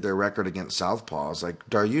you look at their record against Southpaws. Like,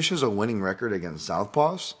 Dariush has a winning record against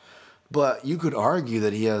Southpaws, but you could argue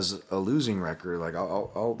that he has a losing record. Like,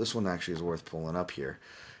 this one actually is worth pulling up here.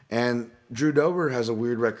 And Drew Dober has a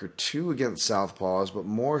weird record too against Southpaws, but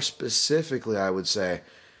more specifically, I would say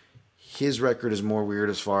his record is more weird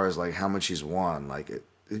as far as like how much he's won. Like,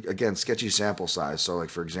 again, sketchy sample size. So, like,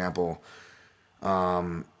 for example,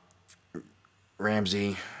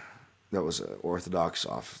 Ramsey. That was Orthodox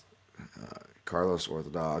off. Carlos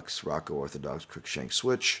Orthodox, Rocco Orthodox, Cruikshank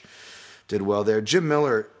switch. Did well there. Jim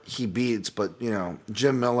Miller, he beats, but,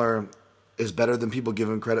 Jim Miller is better than people give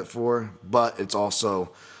him credit for, but it's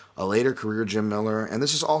also a later career Jim Miller. And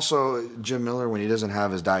this is also Jim Miller when he doesn't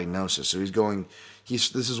have his diagnosis. So this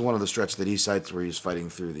is one of the stretches that he cites where he's fighting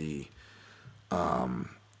through the,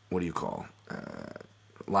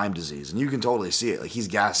 Lyme disease. And you can totally see it. Like, he's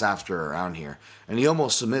gas after around here. And he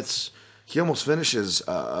almost finishes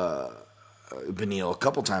Beneil a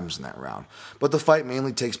couple times in that round. But the fight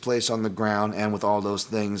mainly takes place on the ground, and with all those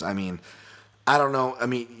things, I mean, I don't know. I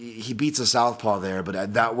mean, he beats a southpaw there,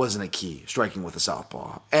 but that wasn't a key, striking with a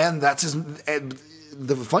southpaw. And that's his. And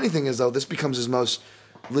the funny thing is, though, this becomes his most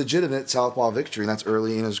legitimate southpaw victory, and that's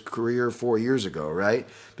early in his career 4 years ago, right?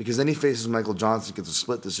 Because then he faces Michael Johnson, gets a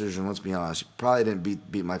split decision. Let's be honest, he probably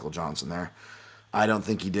didn't beat Michael Johnson there. I don't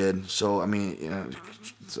think he did. So, I mean,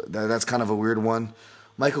 that's kind of a weird one.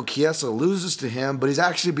 Michael Chiesa loses to him, but he's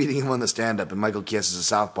actually beating him on the stand-up, and Michael Chiesa is a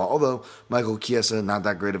southpaw, although Michael Chiesa not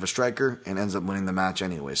that great of a striker and ends up winning the match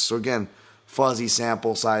anyways. So, again, fuzzy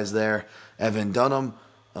sample size there. Evan Dunham,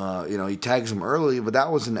 he tags him early, but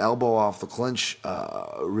that was an elbow off the clinch.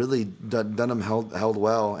 Really, Dunham held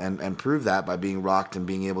well and proved that by being rocked and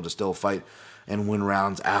being able to still fight and win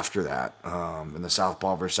rounds after that in the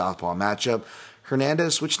southpaw versus southpaw matchup.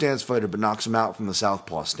 Hernandez, switch stance fighter, but knocks him out from the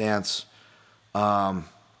southpaw stance.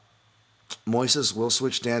 Moises will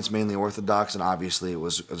switch stance, mainly orthodox, and obviously it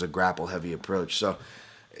was a grapple-heavy approach. So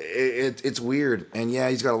it's weird. And yeah,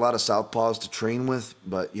 he's got a lot of southpaws to train with,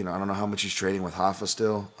 but I don't know how much he's training with Hoffa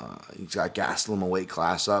still. He's got Gastelum a weight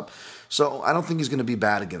class up. So I don't think he's going to be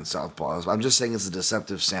bad against southpaws. I'm just saying it's a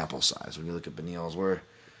deceptive sample size when you look at Beneil's. Where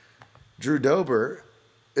Drew Dober,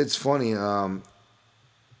 it's funny,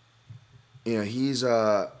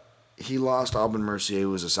 he lost Alban Mercier, who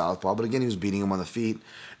was a southpaw, but again, he was beating him on the feet.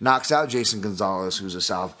 Knocks out Jason Gonzalez, who's a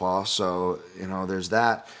southpaw, so, there's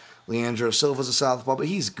that. Leandro Silva's a southpaw, but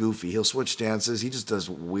he's goofy. He'll switch stances. He just does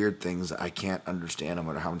weird things that I can't understand, no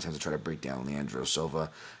matter how many times I try to break down Leandro Silva.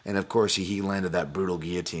 And, of course, he landed that brutal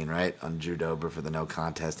guillotine, right, on Drew Dober for the no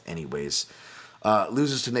contest anyways.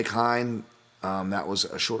 Loses to Nick Hine. That was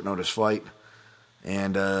a short notice fight.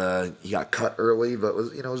 And he got cut early, but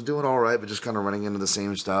was doing all right, but just kind of running into the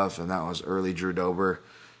same stuff. And that was early Drew Dober.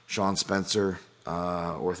 Sean Spencer,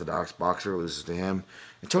 orthodox boxer, loses to him.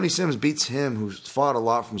 And Tony Sims beats him, who's fought a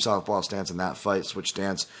lot from southpaw stance in that fight, switch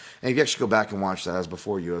stance. And if you actually go back and watch that, as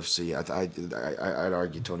before UFC, I'd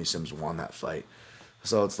argue Tony Sims won that fight.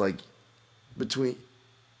 So it's like between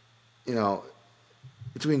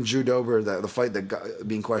Drew Dober, the fight that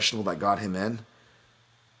being questionable that got him in,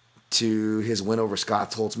 to his win over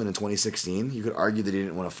Scott Holtzman in 2016, you could argue that he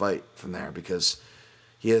didn't win a fight from there because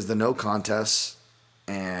he has the no contest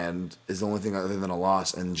and is the only thing other than a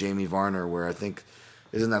loss. And Jamie Varner, where I think,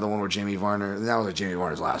 isn't that the one where Jamie Varner, that was like Jamie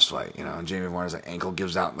Varner's last fight, and Jamie Varner's ankle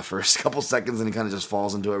gives out in the first couple seconds and he kind of just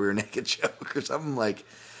falls into a rear naked choke or something like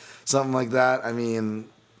that. I mean,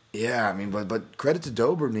 yeah, but credit to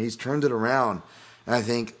Dober, he's turned it around. And I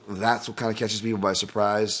think that's what kind of catches people by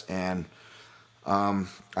surprise. And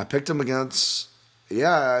I picked him against,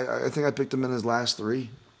 I think I picked him in his last three.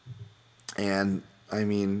 And,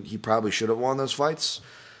 he probably should have won those fights.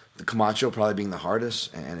 The Camacho probably being the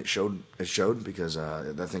hardest, and it showed because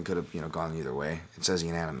that thing could have gone either way. It says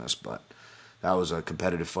unanimous, but that was a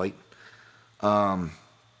competitive fight.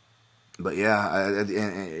 But yeah,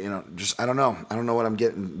 I don't know. I don't know what I'm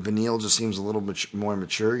getting. Beneil just seems a little bit more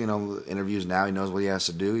mature. Interviews now, he knows what he has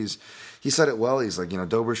to do. He said it well. He's like,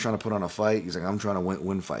 Dober's trying to put on a fight. He's like, I'm trying to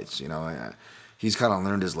win fights. He's kind of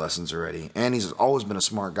learned his lessons already, and he's always been a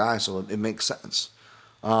smart guy, so it makes sense.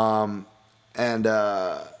 And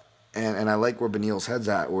I like where Beneil's head's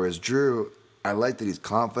at. Whereas Drew, I like that he's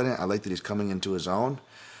confident. I like that he's coming into his own.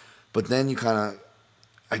 But then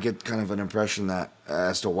I get kind of an impression that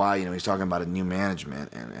as to why, he's talking about a new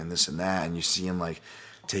management and this and that, and you see him like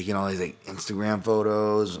taking all these like Instagram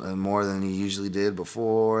photos and more than he usually did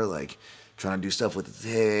before, like trying to do stuff with his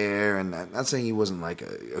hair. And I'm not saying he wasn't like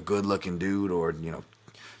a good looking dude or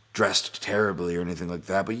dressed terribly or anything like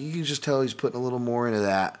that, but you can just tell he's putting a little more into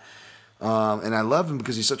that. And I love him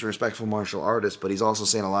because he's such a respectful martial artist, but he's also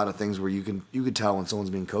saying a lot of things where you could tell when someone's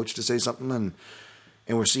being coached to say something, and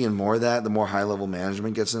we're seeing more of that. The more high level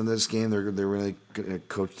management gets into this game, they're really going to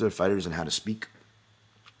coach their fighters and how to speak.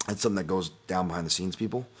 That's something that goes down behind the scenes,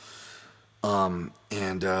 people. And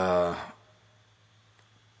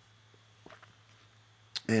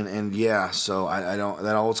yeah, so I don't.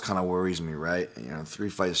 That always kind of worries me, right?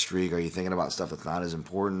 3-fight streak. Are you thinking about stuff that's not as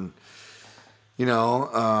important?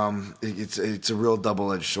 It's a real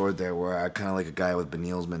double-edged sword there, where I kind of like a guy with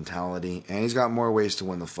Beneil's mentality, and he's got more ways to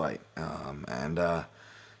win the fight.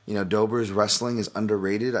 Dober's wrestling is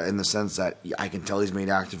underrated in the sense that I can tell he's made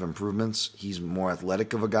active improvements. He's more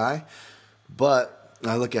athletic of a guy, but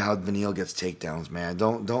I look at how Beneil gets takedowns, man.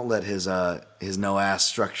 Don't let his no ass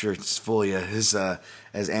structure fool you. His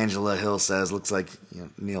as Angela Hill says, looks like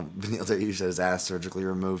Beneil usually had his ass surgically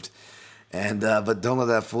removed. And but don't let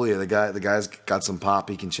that fool you. The guy's got some pop.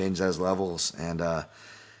 He can change those levels and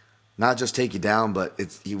not just take you down, but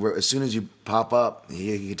as soon as you pop up,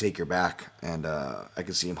 he can take your back. And I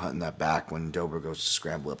can see him hunting that back when Dober goes to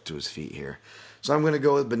scramble up to his feet here. So I'm going to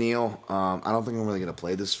go with Beneil. I don't think I'm really going to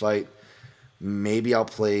play this fight. Maybe I'll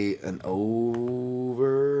play an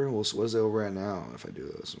over. What is the over at now if I do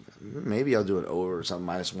this? Maybe I'll do an over or something,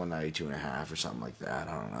 -192.5 or something like that.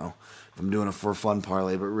 I don't know. If I'm doing a for fun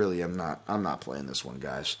parlay, but really I'm not playing this one,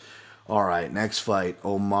 guys. All right, next fight,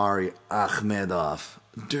 Omari Akhmedov.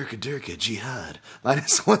 Durka Jihad.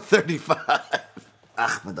 -135.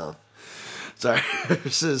 Akhmedov. Sorry.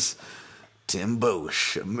 Versus Tim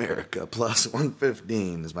Bosch, America,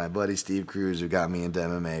 +115. As my buddy Steve Cruz, who got me into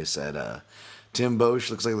MMA, said, Tim Bosch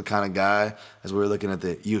looks like the kind of guy, as we were looking at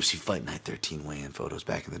the UFC Fight Night 13 weigh-in photos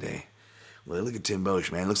back in the day. Well, look at Tim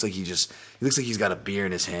Bosch, man. It looks like he looks like he's got a beer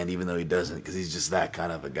in his hand, even though he doesn't, because he's just that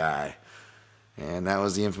kind of a guy. And that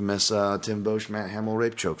was the infamous Tim Bosch Matt Hamill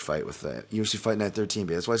rape choke fight with the UFC Fight Night 13.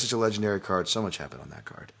 That's why it's such a legendary card. So much happened on that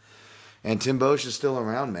card. And Tim Bosch is still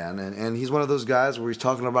around, man. And he's one of those guys where he's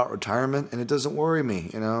talking about retirement, and it doesn't worry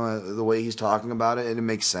me. The way he's talking about it, and it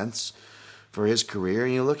makes sense for his career.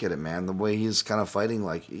 And you look at it, man, the way he's kind of fighting,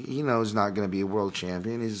 like, he knows he's not going to be a world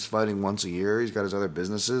champion. He's fighting once a year. He's got his other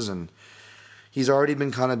businesses, and he's already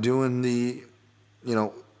been kind of doing the,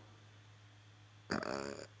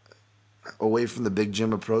 away from the big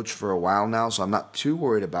gym approach for a while now, so I'm not too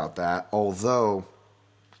worried about that. Although,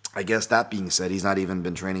 I guess that being said, he's not even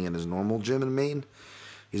been training in his normal gym in Maine.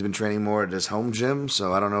 He's been training more at his home gym,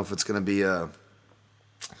 so I don't know if it's going to be the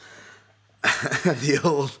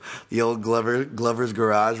old Glover's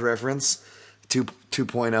Garage reference,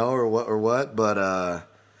 2.0 or what. But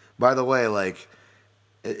by the way, like,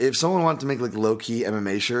 if someone wanted to make like low key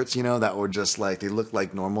MMA shirts, that were just like, they look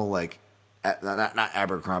like normal, like, not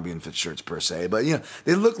Abercrombie and Fitch shirts per se, but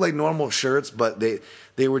they look like normal shirts, but they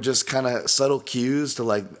were just kind of subtle cues to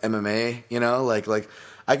like MMA, like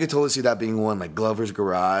I could totally see that being one, like Glover's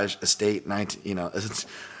Garage, Estate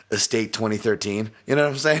 2013. You know what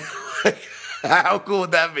I'm saying? Like, how cool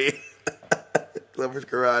would that be? Glover's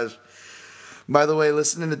Garage. By the way,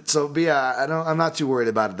 I'm not too worried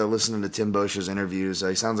about it though. Listening to Tim Bosch's interviews,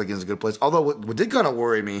 he sounds like he's in a good place. Although what did kind of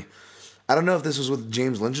worry me, I don't know if this was with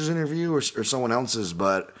James Lynch's interview or someone else's,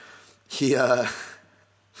 but he's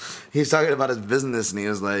talking about his business, and he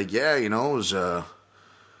was like, I was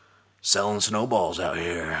selling snowballs out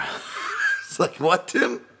here. It's like, what,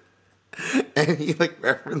 Tim? And he like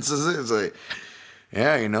references it. It's like,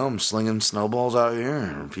 I'm slinging snowballs out here,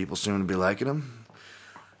 and people seem to be liking them.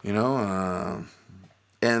 And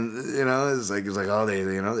it's like, oh, they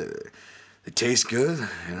taste good,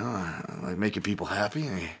 like making people happy.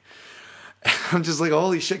 I'm just like,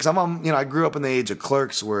 holy shit, because I grew up in the age of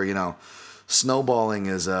Clerks where, snowballing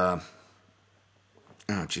is, oh,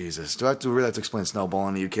 Jesus. Do I really have to explain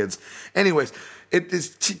snowballing to you kids? Anyways, I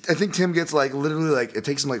think Tim gets like, literally like, it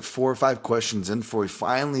takes him like 4 or 5 questions in before he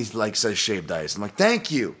finally like says shaved ice. I'm like, thank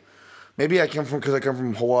you. Maybe because I come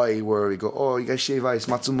from Hawaii where we go, oh, you guys shave ice,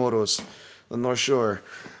 Matsumoto's, the North Shore.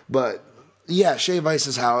 But yeah, shave ice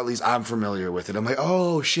is how at least I'm familiar with it. I'm like,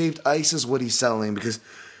 oh, shaved ice is what he's selling, because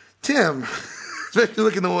Tim, especially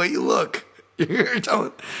looking the way you look, you're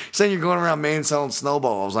saying you're going around Maine selling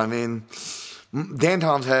snowballs. I mean, Dan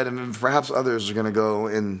Tom's head and perhaps others are going to go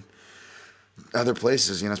in other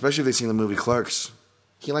places, especially if they've seen the movie Clerks.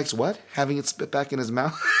 He likes what? Having it spit back in his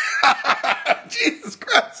mouth? Jesus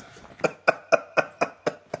Christ.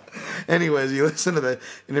 Anyways, you listen to the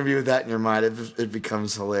interview with that in your mind, it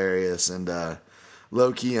becomes hilarious. And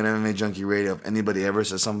low-key on MMA Junkie Radio, if anybody ever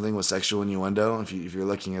says something with sexual innuendo, if you're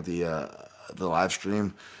looking at the live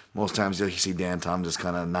stream, most times you'll see Dan Tom just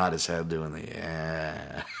kind of nod his head doing the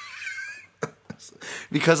yeah.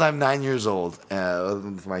 Because I'm 9 years old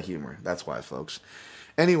with my humor. That's why, folks.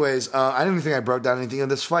 Anyways, I didn't even think I broke down anything in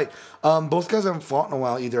this fight. Both guys haven't fought in a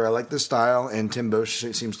while either. I like this style, and Tim Bosch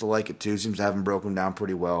seems to like it too. Seems to have him broken down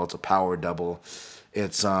pretty well. It's a power double.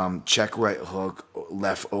 It's check right hook,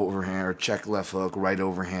 left overhand, or check left hook, right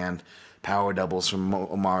overhand, power doubles from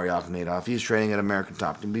Omari Akhmedov. He's training at American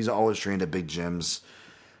Top Team, but he's always trained at big gyms.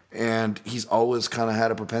 And he's always kind of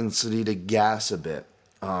had a propensity to gas a bit.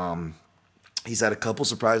 He's had a couple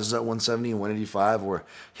surprises at 170 and 185 where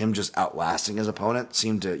him just outlasting his opponent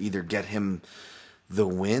seemed to either get him the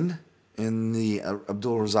win in the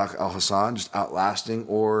Abdul Razak Al Hassan, just outlasting,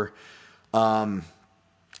 or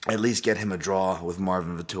at least get him a draw with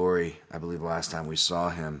Marvin Vettori, I believe last time we saw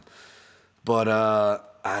him. But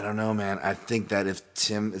I don't know, man. I think that if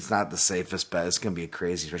Tim, it's not the safest bet. It's going to be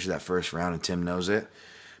crazy, especially that first round, and Tim knows it.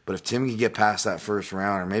 But if Tim can get past that first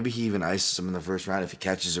round, or maybe he even ices him in the first round if he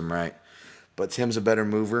catches him right. But Tim's a better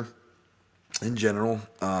mover in general.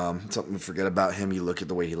 Something to forget about him. You look at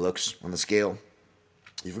the way he looks on the scale.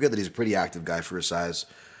 You forget that he's a pretty active guy for his size.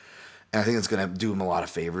 And I think it's going to do him a lot of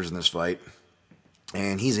favors in this fight.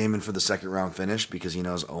 And he's aiming for the second round finish because he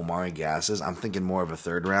knows Omari gasses. I'm thinking more of a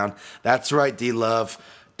third round. That's right, D-Love.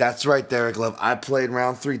 That's right, Derek Love. I played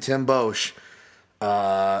round 3 Tim Bosch.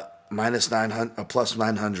 Minus 900, plus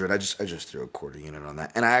 900. I just threw a quarter unit on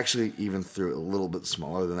that, and I actually even threw a little bit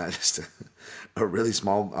smaller than that, just a really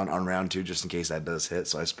small on round 2, just in case that does hit.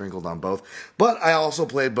 So I sprinkled on both, but I also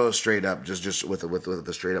played both straight up, just with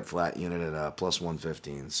the straight up flat unit at plus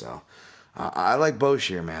 115. So I like Bosch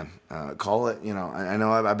here, man. Call it. I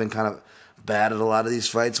know I've been kind of bad at a lot of these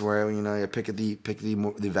fights where you pick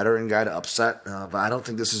the veteran guy to upset, but I don't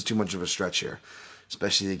think this is too much of a stretch here,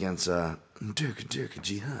 especially against Dirk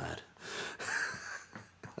Jihad.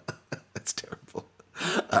 That's terrible.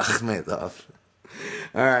 Akhmedov.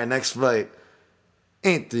 All right, next fight.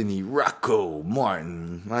 Anthony Rocco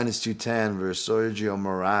Martin, minus 210 versus Sergio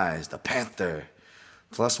Moraes, the Panther,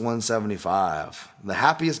 plus 175. The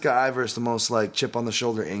happiest guy versus the most chip on the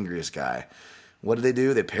shoulder, angriest guy. What did they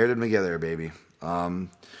do? They paired them together, baby. I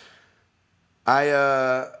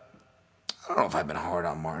don't know if I've been hard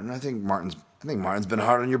on Martin. I think Martin's been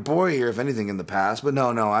hard on your boy here, if anything, in the past. But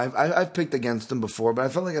no, I've picked against him before, but I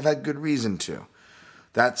felt like I've had good reason to.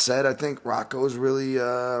 That said, I think Rocco's really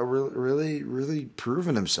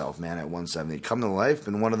proven himself, man, at 170. Come to life,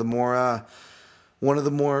 been one of the more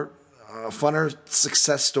funner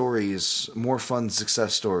success stories, more fun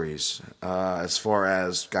success stories as far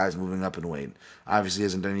as guys moving up in weight. Obviously,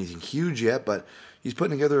 hasn't done anything huge yet, but he's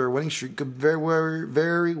putting together a winning streak. Could very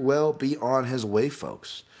well be on his way,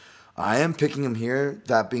 folks. I am picking him here.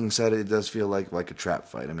 That being said, it does feel like a trap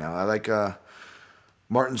fight. I mean, I like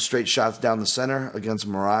Martin's straight shots down the center against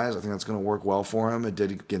Moraes. I think that's going to work well for him. It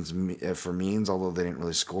did against for Means, although they didn't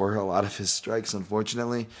really score a lot of his strikes,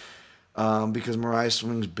 unfortunately, because Moraes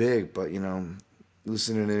swings big. But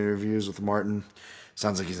listening to interviews with Martin,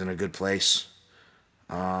 sounds like he's in a good place.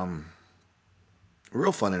 Real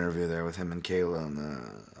fun interview there with him and Kayla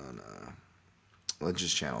on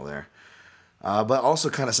Lynch's channel there. But also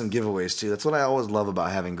kind of some giveaways too. That's what I always love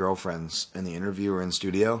about having girlfriends in the interview or in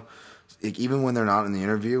studio. Even when they're not in the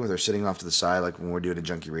interview, they're sitting off to the side, like when we're doing a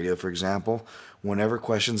Junkie Radio, for example. Whenever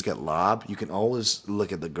questions get lobbed, you can always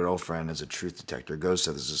look at the girlfriend as a truth detector. Goes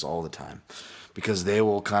to this all the time, because they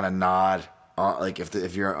will kind of nod,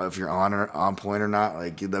 if you're on point or not.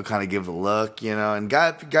 Like they'll kind of give the look, And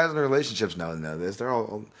guys in their relationships know this. They're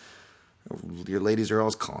all. Your ladies are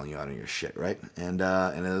always calling you out on your shit, right? And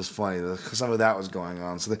it was funny. Some of that was going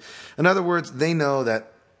on. So, in other words, they know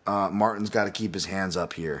that Martin's got to keep his hands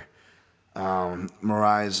up here.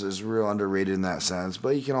 Moraes is real underrated in that sense,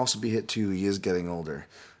 but he can also be hit too. He is getting older.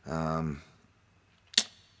 And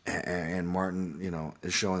Martin,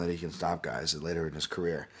 is showing that he can stop guys later in his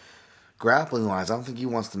career. Grappling-wise, I don't think he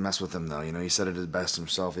wants to mess with him, though. He said it his best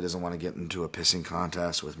himself. He doesn't want to get into a pissing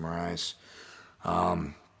contest with Moraes.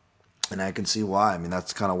 And I can see why. I mean,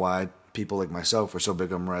 that's kind of why people like myself are so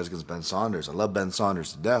big on Moraes against Ben Saunders. I love Ben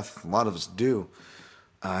Saunders to death. A lot of us do.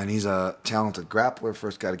 And he's a talented grappler.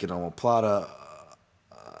 First guy to get on Plata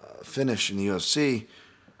finish in the UFC.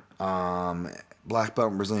 Black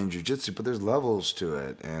belt in Brazilian Jiu-Jitsu. But there's levels to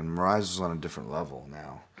it. And Moraes is on a different level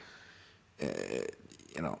now.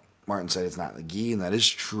 Martin said it's not in the gi, and that is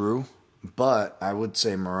true. But I would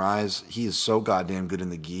say Moraes, he is so goddamn good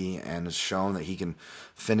in the gi and has shown that he can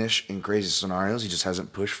finish in crazy scenarios. He just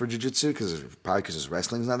hasn't pushed for jiu-jitsu probably because his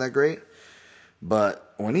wrestling's not that great.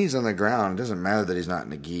 But when he's on the ground, it doesn't matter that he's not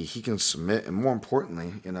in the gi. He can submit, and more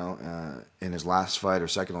importantly, in his last fight or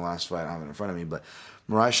second to last fight, I don't have it in front of me, but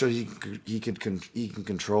Moraes showed he can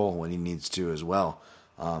control when he needs to as well.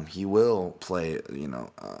 He will play,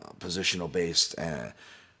 positional based,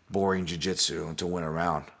 boring jiu-jitsu to win a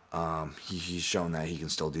round. He's shown that he can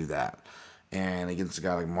still do that. And against a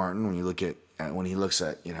guy like Martin, when you look at when he looks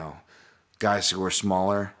at guys who are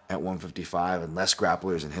smaller at 155 and less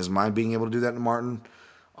grapplers in his mind being able to do that to Martin,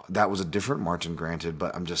 that was a different Martin, granted.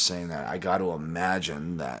 But I'm just saying that I got to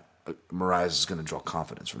imagine that Moraes is going to draw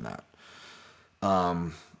confidence from that.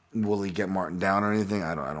 Will he get Martin down or anything?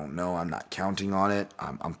 I don't know. I'm not counting on it.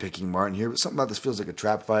 I'm picking Martin here, but something about this feels like a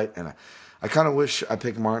trap fight, and I kind of wish I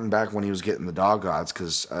picked Martin back when he was getting the dog odds,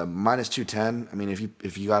 because minus 210. I mean,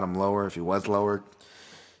 if you got him lower, if he was lower,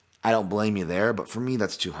 I don't blame you there. But for me,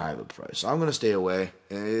 that's too high of a price, so I'm going to stay away.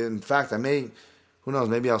 In fact, I may, who knows?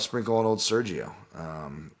 Maybe I'll sprinkle an old Sergio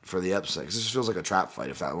for the upset, because this feels like a trap fight.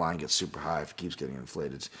 If that line gets super high, if it keeps getting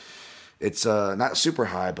inflated. It's not super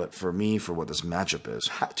high, but for me, for what this matchup is,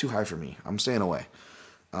 too high for me. I'm staying away.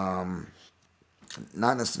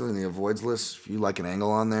 Not necessarily in the avoids list. If you like an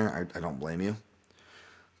angle on there, I don't blame you.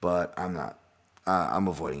 But I'm not. I'm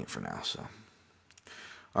avoiding it for now. So,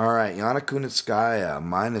 all right, Yana Kunitskaya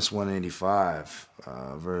minus 185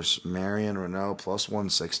 versus Marion Renault plus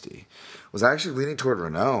 160. Was actually leaning toward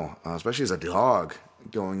Renault, especially as a dog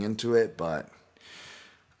going into it, but.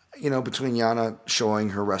 Between Yana showing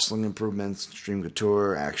her wrestling improvements, Extreme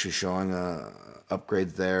Couture actually showing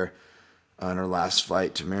upgrades there in her last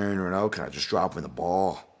fight to Marion Renault, kind of just dropping the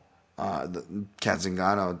ball. Kat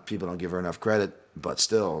Zingano, people don't give her enough credit, but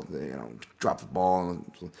still, drop the ball,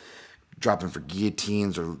 and dropping for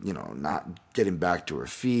guillotines, or not getting back to her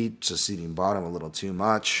feet, succeeding bottom a little too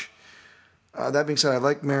much. That being said, I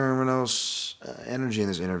like Marion Renault's energy in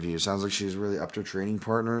this interview. It sounds like she's really upped her training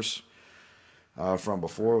partners from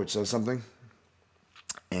before, which says something,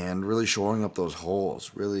 and really shoring up those holes.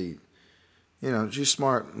 Really, she's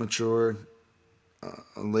smart, mature,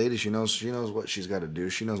 lady. She knows what she's got to do.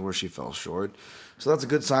 She knows where she fell short. So that's a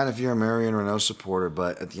good sign if you're a Marion Renault supporter.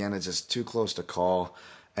 But at the end, it's just too close to call.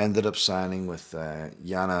 Ended up signing with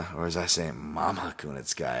Yana, or as I say, Mama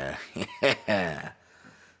Kunitskaya.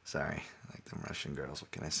 Sorry, I like them Russian girls. What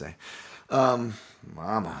can I say?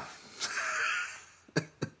 Mama.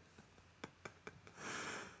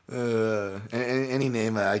 Any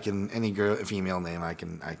name that I can, any girl, female name I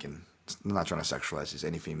can. I'm not trying to sexualize these.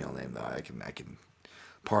 Any female name though, I can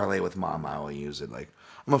parlay with Mom. I will use it. Like,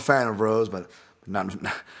 I'm a fan of Rose, but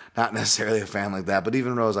not necessarily a fan like that. But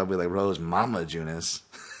even Rose, I'll be like, Rose, Mama Junis.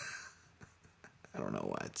 I don't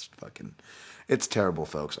know why. It's terrible,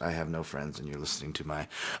 folks. I have no friends, and you're listening to my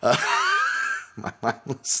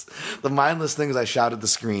the mindless things I shout at the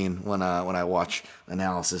screen when I watch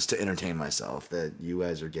analysis to entertain myself. That you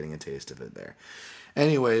guys are getting a taste of it there.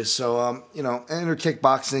 Anyways, so and her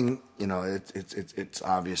kickboxing, it's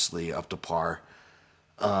obviously up to par.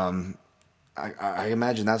 I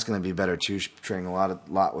imagine that's going to be better too. She's training a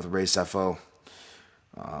lot with Ray Sefo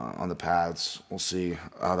on the pads. We'll see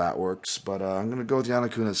how that works. But I'm going to go with Yana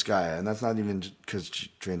Kunitskaya, and that's not even because she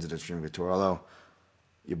trains at Extreme Couture, although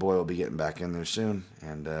your boy will be getting back in there soon,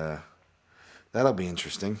 and that'll be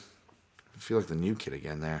interesting. I feel like the new kid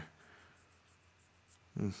again there.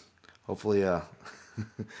 Hopefully,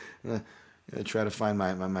 try to find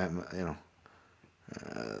my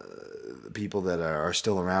people that are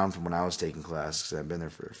still around from when I was taking classes, because I've been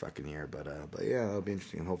there for a fucking year. But yeah, that'll be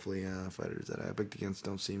interesting. And hopefully, fighters that I picked against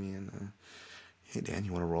don't see me and, hey, Dan,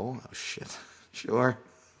 you want to roll? Oh, shit. Sure.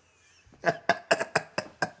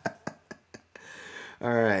 All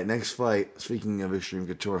right, next fight. Speaking of Extreme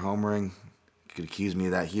Couture homering, you could accuse me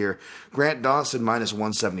of that here. Grant Dawson minus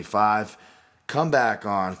 175. Comeback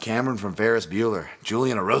on Cameron from Ferris Bueller.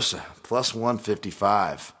 Julian Erosa plus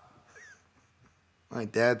 155. My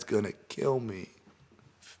dad's gonna kill me.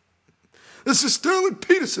 This is Sterling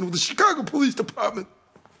Peterson with the Chicago Police Department.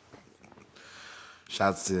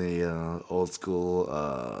 Shouts to the old school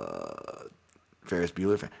Ferris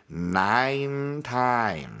Bueller fan. 9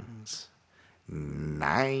 times.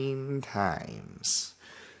 9 times.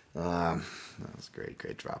 That was a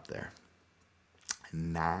great drop there.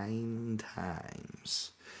 9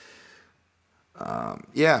 times.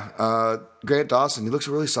 Grant Dawson, he looks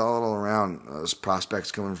really solid all around. His prospects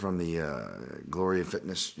coming from the Glory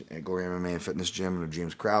MMA and Fitness Gym under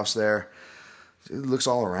James Krause there. It looks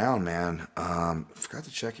all around, man. Forgot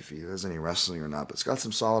to check if he does any wrestling or not, but it's got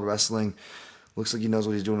some solid wrestling. Looks like he knows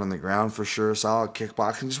what he's doing on the ground for sure. Solid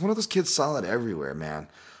kickboxing. Just one of those kids solid everywhere, man.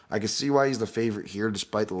 I can see why he's the favorite here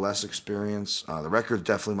despite the less experience. The record's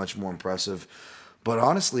definitely much more impressive. But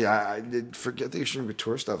honestly, I did forget the Extreme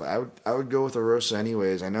Couture stuff. I would go with Arosa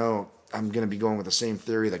anyways. I know I'm going to be going with the same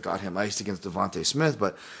theory that got him iced against Devontae Smith,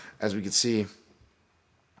 but as we can see,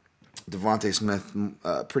 Devontae Smith,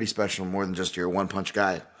 pretty special, more than just your one-punch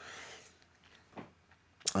guy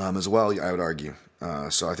as well, I would argue.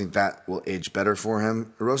 So I think that will age better for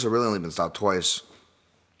him. Rosa really only been stopped twice.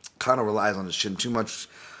 Kind of relies on his chin too much,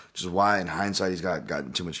 which is why in hindsight he's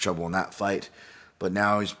gotten too much trouble in that fight. But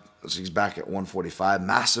now he's back at 145,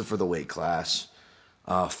 massive for the weight class.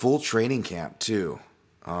 Full training camp too.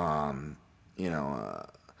 You know,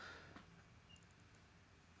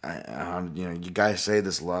 you guys say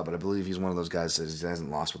this a lot, but I believe he's one of those guys that he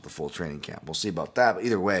hasn't lost with the full training camp. We'll see about that, but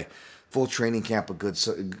either way, full training camp, a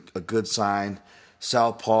good sign.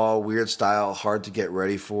 Southpaw, weird style, hard to get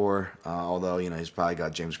ready for. Although he's probably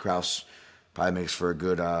got James Krause, probably makes for a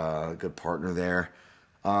good partner there.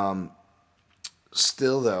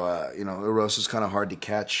 Still though, Arosa's kind of hard to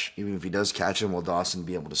catch. Even if he does catch him, will Dawson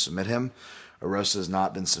be able to submit him? Arosa has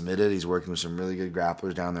not been submitted. He's working with some really good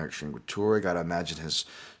grapplers down there at Extreme Couture. I got to imagine his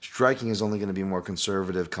striking is only going to be more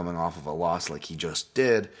conservative coming off of a loss like he just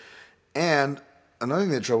did. And another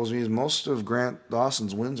thing that troubles me is most of Grant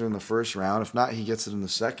Dawson's wins are in the first round. If not, he gets it in the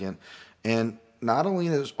second. And not only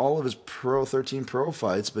in all of his 13 pro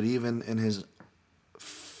fights, but even in his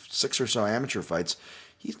 6 or so amateur fights,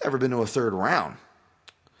 he's never been to a third round.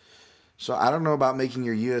 So I don't know about making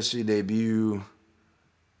your UFC debut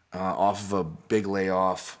off of a big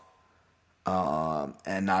layoff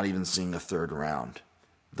and not even seeing a third round.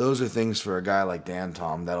 Those are things for a guy like Dan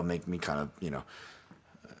Tom that'll make me kind of,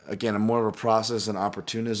 again, more of a process and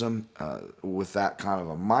opportunism. With that kind of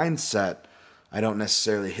a mindset, I don't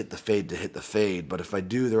necessarily hit the fade to hit the fade, but if I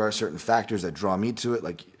do, there are certain factors that draw me to it.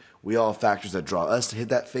 Like we all have factors that draw us to hit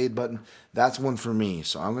that fade button. That's one for me.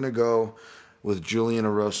 So I'm going to go with Julian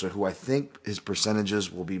Erosa, who I think his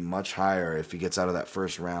percentages will be much higher if he gets out of that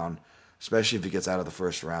first round, especially if he gets out of the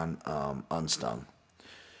first round unstung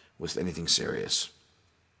with anything serious.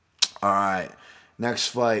 All right, next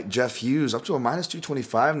fight, Jeff Hughes, up to a minus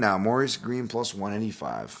 225 now. Maurice Green plus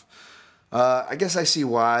 185. I guess I see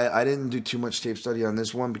why. I didn't do too much tape study on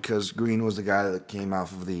this one because Green was the guy that came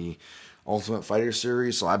off of the Ultimate Fighter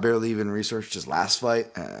series, so I barely even researched his last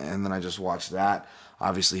fight, and then I just watched that.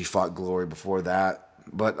 Obviously, he fought Glory before that,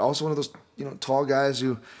 but also one of those tall guys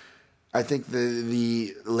who I think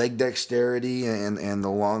the leg dexterity and the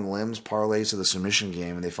long limbs parlays to the submission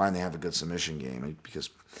game, and they find they have a good submission game because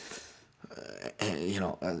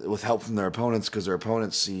with help from their opponents, because their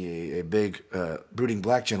opponents see a big brooding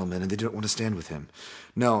black gentleman and they don't want to stand with him.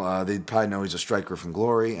 No, they probably know he's a striker from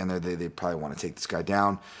Glory, and they probably want to take this guy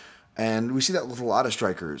down. And we see that with a lot of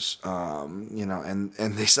strikers, and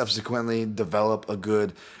they subsequently develop a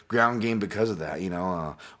good ground game because of that.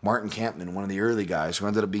 Martin Kampman, one of the early guys who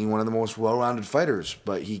ended up being one of the most well-rounded fighters,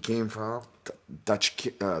 but he came from Dutch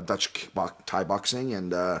Thai boxing,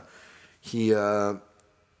 and he, through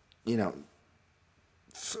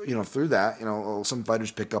that, some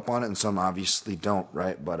fighters pick up on it and some obviously don't,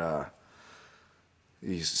 right? But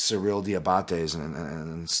these Cyril Diabates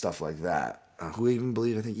and stuff like that. Who even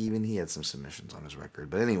believe? I think even he had some submissions on his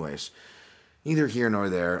record. But anyways, neither here nor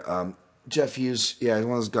there. Jeff Hughes, yeah,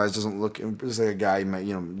 one of those guys doesn't look just like a guy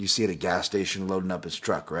you see at a gas station loading up his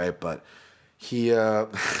truck, right? But he,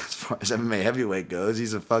 as far as MMA heavyweight goes,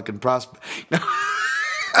 he's a fucking prospect.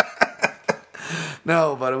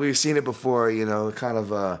 No, but we've seen it before. Kind of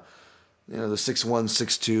the 6'1",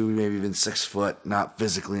 6'2", maybe even 6 foot, not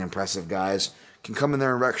physically impressive guys can come in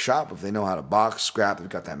there and wreck shop if they know how to box, scrap. They've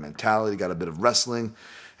got that mentality, got a bit of wrestling,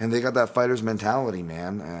 and they got that fighter's mentality,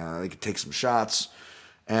 man. They can take some shots.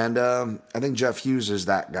 And I think Jeff Hughes is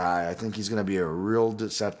that guy. I think he's going to be a real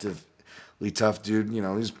deceptively tough dude.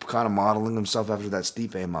 He's kind of modeling himself after that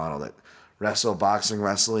Stipe model, that wrestle.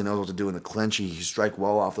 He knows what to do in the clinch. He strike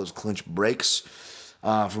well off those clinch breaks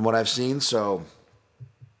from what I've seen. So,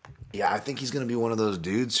 yeah, I think he's going to be one of those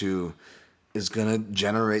dudes who is going to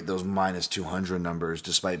generate those minus 200 numbers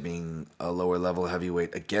despite being a lower level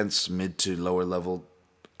heavyweight against mid to lower level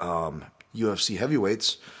UFC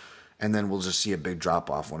heavyweights. And then we'll just see a big drop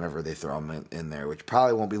off whenever they throw him in there, which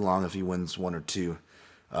probably won't be long if he wins 1 or 2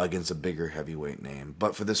 against a bigger heavyweight name.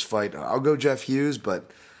 But for this fight, I'll go Jeff Hughes,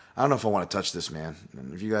 but I don't know if I want to touch this, man.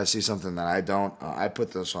 And if you guys see something that I don't, I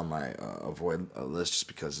put this on my avoid list just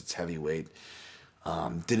because it's heavyweight.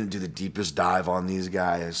 Didn't do the deepest dive on these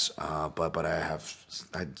guys, but I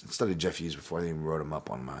studied Jeff Hughes before. They even wrote him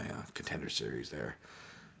up on my contender series there,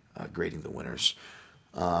 grading the winners,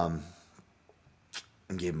 and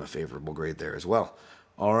gave him a favorable grade there as well.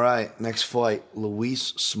 All right, next fight,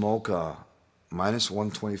 Luis Smolka, minus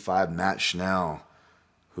 125, Matt Schnell,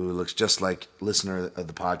 who looks just like listener of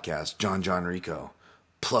the podcast, John Rico,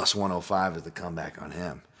 plus 105 is the comeback on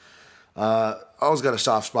him. I always got a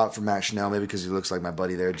soft spot for Matt Schnell, maybe because he looks like my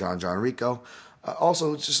buddy there, John Rico.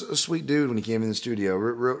 Also, just a sweet dude when he came in the studio.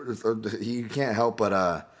 You can't help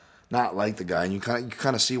but not like the guy, and you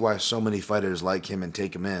kind of see why so many fighters like him and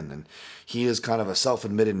take him in. And he is kind of a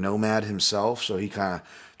self-admitted nomad himself, so he kind of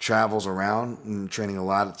travels around and training a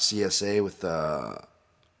lot at CSA with,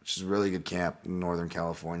 which is a really good camp in Northern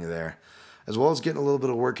California there, as well as getting a little bit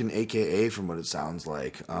of work in AKA from what it sounds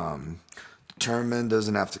like. Determined,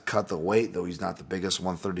 doesn't have to cut the weight, though he's not the biggest,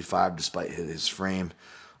 135 despite his frame.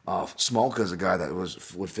 Smolka is a guy that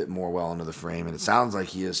would fit more well into the frame, and it sounds like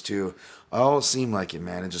he is too. Oh, it seemed like it,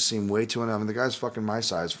 man. It just seemed way too. I mean, the guy's fucking my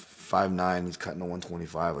size, 5'9". He's cutting to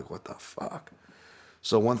 125. Like, what the fuck?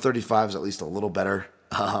 So 135 is at least a little better.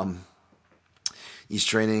 He's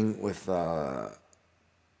training with Colin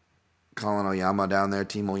Oyama down there,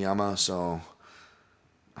 Team Oyama. So.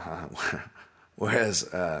 Whereas,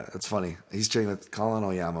 it's funny, he's training with Colin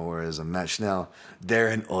Oyama, whereas Matt Schnell,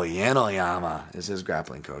 Darren Oyama is his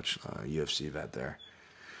grappling coach, UFC vet there.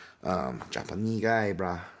 Japanese guy,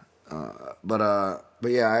 brah. But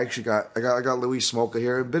yeah, I actually got Luis Smolka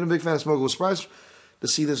here. Been a big fan of Smolka. Was surprised to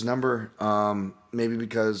see this number, maybe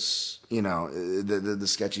because, the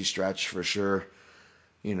sketchy stretch for sure.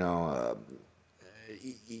 He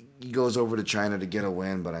goes over to China to get a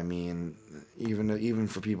win, but I mean, even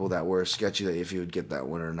for people that were sketchy that if he would get that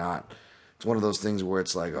win or not, it's one of those things where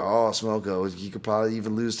it's like, oh, Smolka, he could probably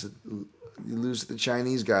even lose to the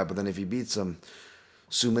Chinese guy, but then if he beats him,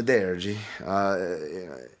 Sumaderji, I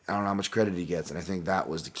don't know how much credit he gets, and I think that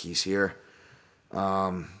was the keys here.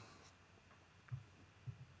 And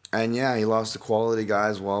yeah, he lost to quality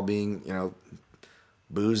guys while being,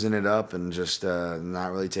 boozing it up and just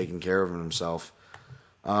not really taking care of himself.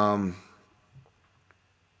 And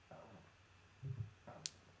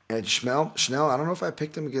Schnell, I don't know if I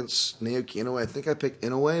picked him against Naoki Inoue. I think I picked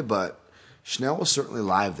Inoue, but Schnell was certainly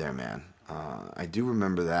live there, man. I do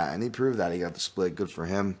remember that, and he proved that. He got the split. Good for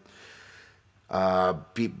him.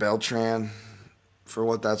 Beat Beltran for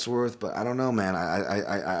what that's worth, but I don't know, man.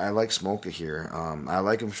 I like Smolka here. I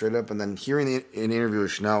like him straight up, and then hearing an interview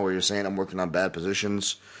with Schnell where you're saying I'm working on bad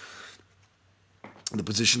positions, the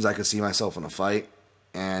positions I could see myself in a fight,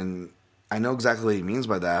 and I know exactly what he means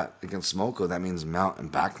by that. Against Smolka, that means mount and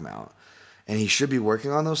back mount. And he should be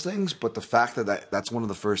working on those things, but the fact that that's one of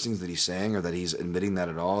the first things that he's saying, or that he's admitting that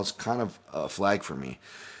at all, is kind of a flag for me.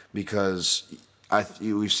 Because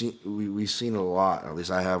we've seen a lot, at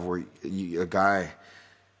least I have, where a guy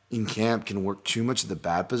in camp can work too much of the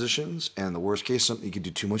bad positions, and the worst case, you could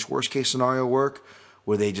do too much worst case scenario work,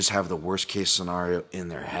 where they just have the worst case scenario in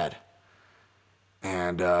their head.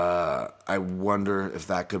 And I wonder if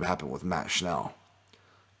that could happen with Matt Schnell.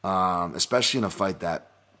 Especially in a fight that,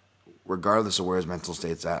 regardless of where his mental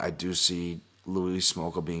state's at, I do see Luis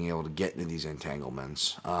Smolka being able to get into these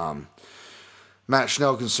entanglements. Matt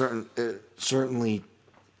Schnell can certainly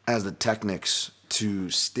has the techniques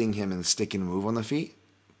to sting him and stick and move on the feet,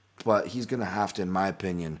 but he's going to have to, in my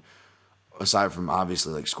opinion, aside from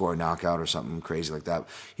obviously like score a knockout or something crazy like that,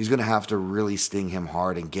 he's going to have to really sting him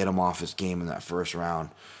hard and get him off his game in that first round.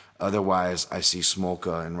 Otherwise, I see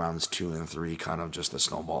Smolka in rounds 2 and 3 kind of just a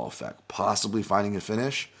snowball effect, possibly finding a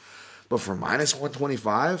finish. But for minus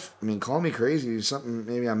 125, I mean, call me crazy, something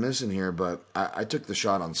maybe I'm missing here, but I took the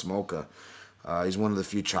shot on Smolka. He's one of the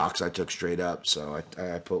few chalks I took straight up, so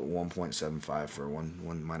I put 1.75 for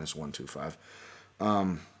one minus 125.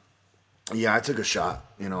 Yeah, I took a shot,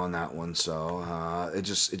 on that one. So it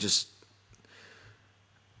just,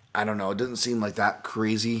 I don't know. It doesn't seem like that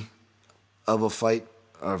crazy of a fight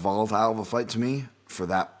or volatile of a fight to me for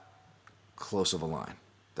that close of a line.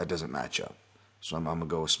 That doesn't match up. So I'm gonna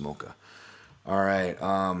go with Smolka. All right.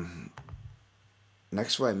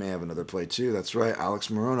 Next fight may have another play too. That's right. Alex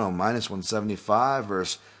Morono minus 175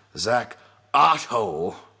 versus Zach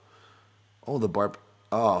Otto. Oh, the barb.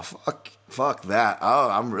 Oh, fuck that. Oh,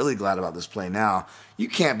 I'm really glad about this play now. You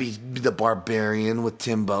can't be the barbarian with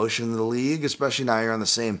Tim Bosch in the league, especially now you're on the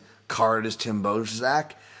same card as Tim Bosch,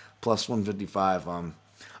 Zach. Plus 155.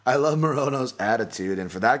 I love Morono's attitude,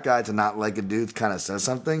 and for that guy to not like a dude kind of says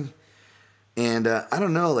something. And I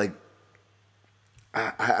don't know, like,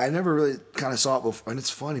 I never really kind of saw it before, and it's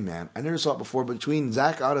funny, man. I never saw it before, but between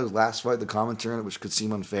Zach Otto's last fight, the commentary on it, which could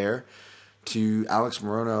seem unfair, to Alex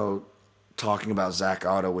Morono talking about Zach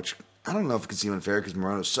Otto, which I don't know if it could seem unfair because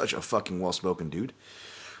Morono's such a fucking well-spoken dude.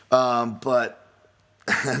 But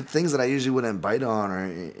things that I usually wouldn't bite on or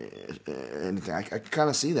anything, I kind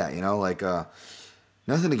of see that, like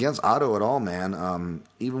nothing against Otto at all, man.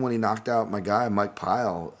 Even when he knocked out my guy Mike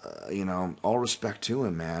Pyle, all respect to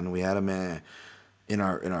him, man. We had him in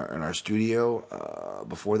our studio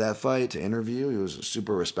before that fight to interview. He was a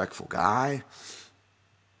super respectful guy,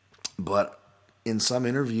 but in some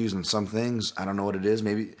interviews and some things, I don't know what it is.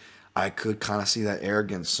 Maybe I could kind of see that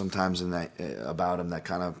arrogance sometimes in that about him that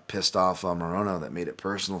kind of pissed off Morono, that made it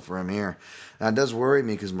personal for him here. And that does worry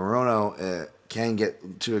me because Morono can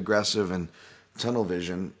get too aggressive and tunnel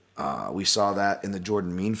vision. We saw that in the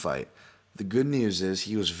Jordan Mean fight. The good news is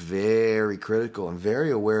he was very critical and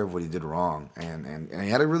very aware of what he did wrong. And he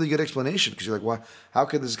had a really good explanation because you're like, well, how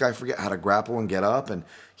could this guy forget how to grapple and get up? And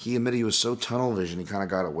he admitted he was so tunnel vision, he kind of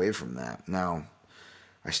got away from that. Now,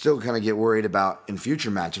 I still kind of get worried about in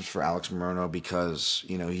future matchups for Alex Morono because,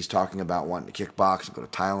 he's talking about wanting to kickbox and go to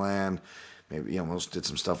Thailand. Maybe he almost did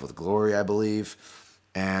some stuff with Glory, I believe.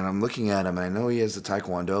 And I'm looking at him, and I know he has the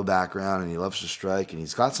Taekwondo background, and he loves to strike, and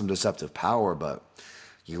he's got some deceptive power, but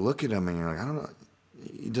you look at him, and you're like, I don't know.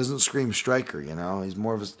 He doesn't scream striker, He's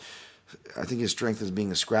more of I think his strength is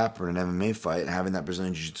being a scrapper in an MMA fight and having that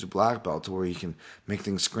Brazilian Jiu-Jitsu black belt to where he can make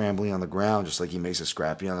things scrambly on the ground just like he makes it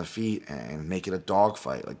scrappy on the feet and make it a dog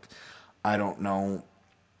fight. Like, I don't know.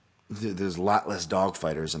 There's a lot less dog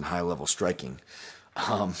fighters in high-level striking.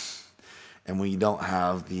 And we don't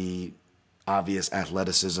have the obvious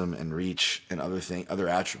athleticism and reach and other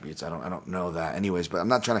attributes. I don't know that. Anyways, but I'm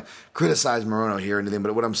not trying to criticize Morono here or anything,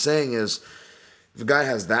 but what I'm saying is if a guy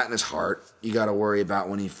has that in his heart, you got to worry about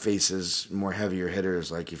when he faces more heavier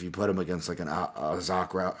hitters. Like if you put him against like an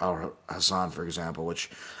Azak Hassan, for example, which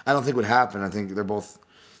I don't think would happen. I think they're both.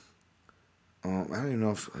 I don't even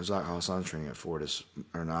know if Azak Hassan's training at Fortis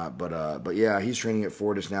or not, but yeah, he's training at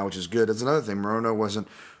Fortis now, which is good. That's another thing. Morono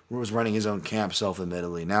was running his own camp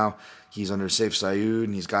self-admittedly. Now he's under Saif Saud,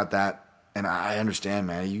 and he's got that. And I understand,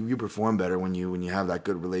 man. You perform better when you have that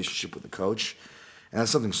good relationship with the coach. And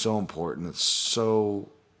that's something so important. It's so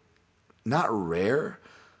not rare,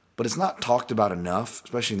 but it's not talked about enough,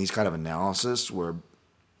 especially in these kind of analysis where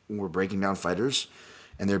we're breaking down fighters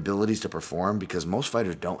and their abilities to perform, because most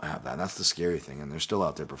fighters don't have that. And that's the scary thing, and they're still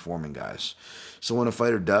out there performing, guys. So when a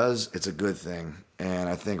fighter does, it's a good thing. And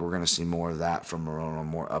I think we're going to see more of that from Morono,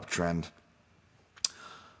 more uptrend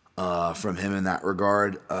from him in that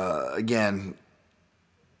regard. Again,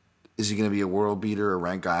 is he going to be a world beater or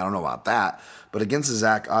ranked guy? I don't know about that. But against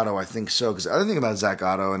Zach Otto, I think so. Because the other thing about Zach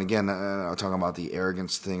Otto, and again, I'm talking about the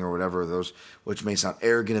arrogance thing or whatever, those, which may sound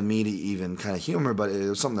arrogant of me to even kind of humor, but it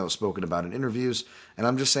was something that was spoken about in interviews. And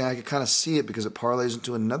I'm just saying I could kind of see it because it parlays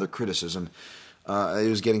into another criticism. He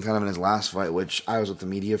was getting kind of in his last fight, which I was with the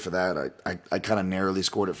media for that. I kind of narrowly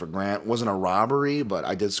scored it for Grant. It wasn't a robbery, but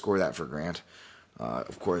I did score that for Grant.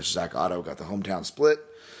 Of course, Zach Otto got the hometown split.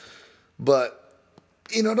 But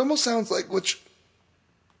it almost sounds like, which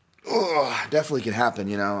definitely could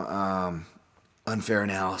happen, unfair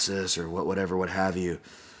analysis or whatever, what have you.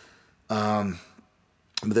 But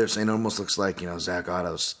they're saying it almost looks like, Zach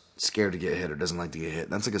Otto's scared to get hit or doesn't like to get hit.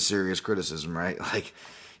 That's like a serious criticism, right? Like,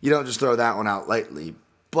 you don't just throw that one out lightly.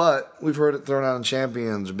 But we've heard it thrown out on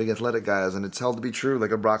champions or big athletic guys, and it's held to be true,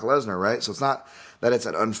 like a Brock Lesnar, right? So it's not that it's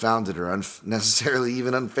an unfounded or necessarily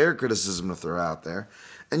even unfair criticism to throw out there.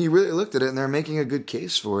 And you really looked at it, and they're making a good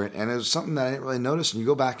case for it. And it was something that I didn't really notice. And you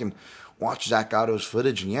go back and watch Zach Otto's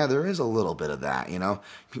footage, and yeah, there is a little bit of that,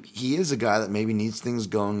 He is a guy that maybe needs things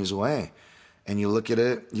going his way. And you look at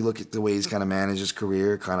it, you look at the way he's kind of managed his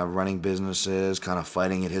career, kind of running businesses, kind of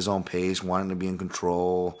fighting at his own pace, wanting to be in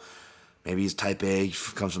control. Maybe he's type A,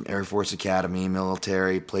 comes from Air Force Academy,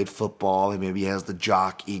 military, played football. Maybe he has the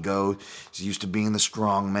jock ego. He's used to being the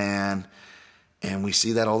strong man. And we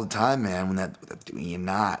see that all the time, man, when you're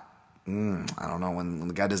not. I don't know, when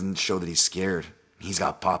the guy doesn't show that he's scared. He's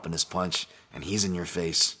got pop in his punch, and he's in your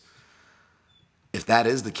face. If that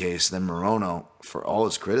is the case, then Morono, for all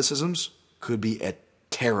his criticisms, could be a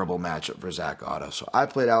terrible matchup for Zach Otto. So I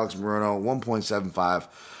played Alex Morono, 1.75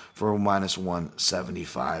 for minus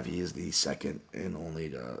 175. He is the second and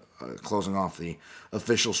only closing off the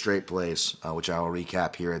official straight plays, which I will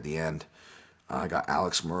recap here at the end. I got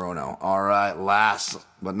Alex Morono. All right, last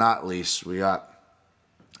but not least, we got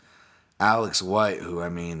Alex White, who,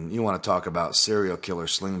 you want to talk about serial killer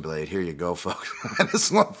Sling Blade. Here you go, folks. Minus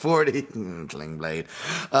 140. Sling Blade.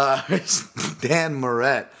 Dan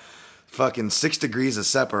Moret. Fucking 6 degrees of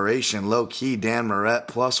separation, low key. Dan Moret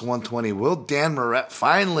plus 120. Will Dan Moret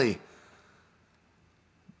finally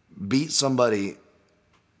beat somebody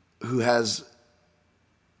who has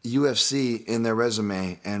UFC in their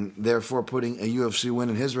resume and therefore putting a UFC win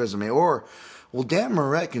in his resume? Or will Dan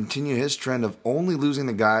Moret continue his trend of only losing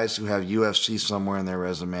the guys who have UFC somewhere in their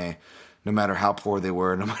resume, no matter how poor they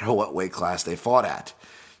were, no matter what weight class they fought at?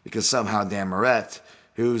 Because somehow Dan Moret,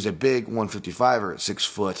 who's a big 155er at 6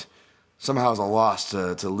 foot, somehow has a loss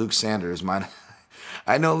to Luke Sanders.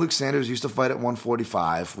 I know Luke Sanders used to fight at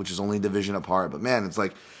 145, which is only a division apart, but man, it's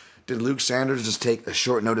like, did Luke Sanders just take a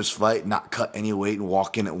short notice fight, not cut any weight, and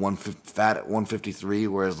walk in at fat at 153,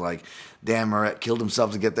 whereas like Dan Moret killed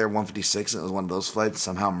himself to get there 156, and it was one of those fights.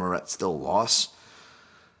 Somehow Moret still lost.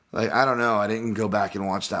 Like, I don't know. I didn't go back and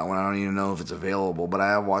watch that one. I don't even know if it's available, but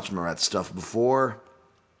I have watched Moret's stuff before,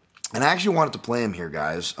 and I actually wanted to play him here,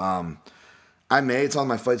 guys. It's on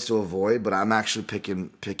my fights to avoid, but I'm actually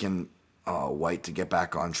picking White to get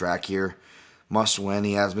back on track here. Must win.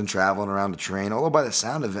 He has been traveling around to train, although by the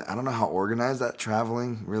sound of it, I don't know how organized that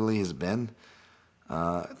traveling really has been,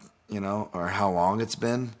 or how long it's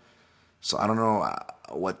been. So I don't know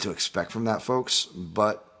what to expect from that, folks,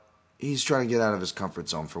 but he's trying to get out of his comfort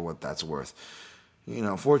zone for what that's worth.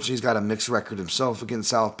 Fortunately, he's got a mixed record himself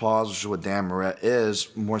against southpaws, which is what Dan Moret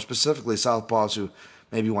is. More specifically, southpaws who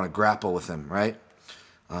maybe want to grapple with him, right?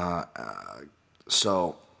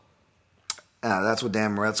 That's what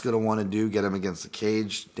Dan Moret's going to want to do, get him against the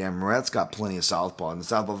cage. Dan Moret's got plenty of southpaw. In the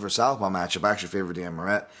southpaw versus southpaw matchup, I actually favor Dan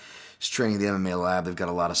Moret. He's training the MMA lab. They've got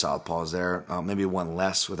a lot of southpaws there. Maybe one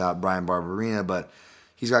less without Brian Barberina, but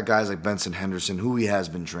he's got guys like Benson Henderson, who he has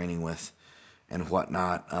been training with and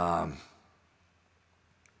whatnot.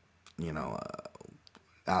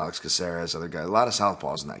 Alex Caceres, other guys. A lot of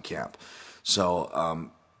southpaws in that camp. So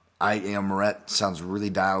Moret sounds really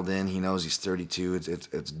dialed in. He knows he's 32.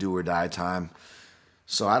 It's do or die time.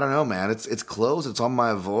 So I don't know, man. It's close. It's on my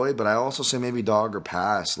avoid, but I also say maybe dog or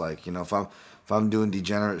pass. Like, if I'm doing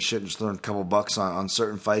degenerate shit and just throwing a couple bucks on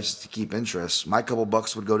certain fights to keep interest, my couple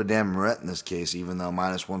bucks would go to Dan Moret in this case, even though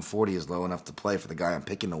minus 140 is low enough to play for the guy I'm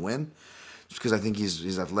picking to win. Just because I think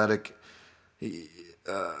he's athletic. He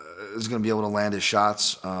is going to be able to land his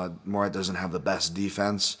shots. Moret doesn't have the best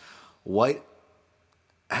defense. White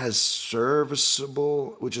has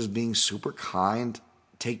serviceable, which is being super kind,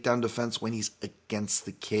 takedown defense when he's against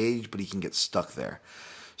the cage, but he can get stuck there.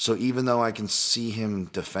 So even though I can see him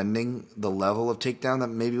defending the level of takedown that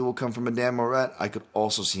maybe will come from a Dan Moret, I could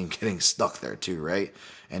also see him getting stuck there too, right?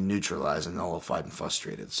 And neutralizing, nullified, and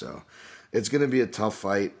frustrated. So it's going to be a tough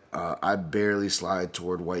fight. I barely slide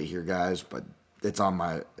toward White here, guys, but it's on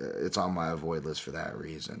my avoid list for that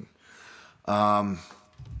reason.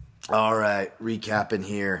 All right, recapping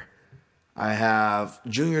here. I have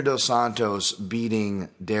Junior Dos Santos beating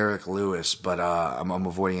Derek Lewis, but I'm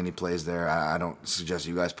avoiding any plays there. I don't suggest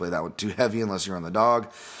you guys play that one too heavy unless you're on the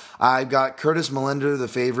dog. I've got Curtis Melender, the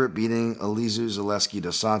favorite, beating Elizu Zaleski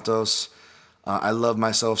Dos Santos. I love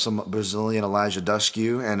myself some Brazilian Elijah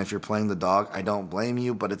Dushku, and if you're playing the dog, I don't blame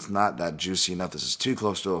you, but it's not that juicy enough. This is too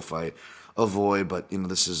close to a fight. Avoid, but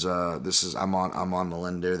this is I'm on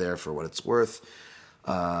Melender there for what it's worth.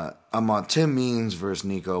 I'm on Tim Means versus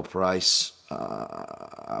Nico Price.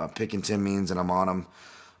 Picking Tim Means, and I'm on him.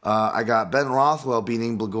 I got Ben Rothwell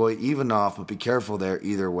beating Blagoy Ivanov, but be careful there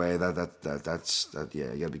either way. That's you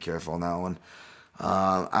gotta be careful on that one.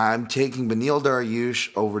 I'm taking Beneil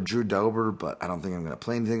Dariush over Drew Dober, but I don't think I'm gonna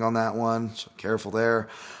play anything on that one, so careful there.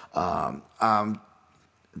 I'm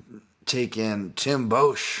taking Tim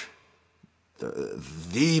Bosch,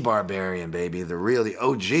 the Barbarian, baby, the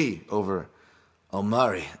OG, over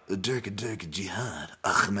Omari, the Durka Jihad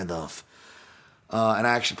Akhmedov. And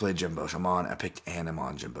I actually played Jim Bosch. I picked and I'm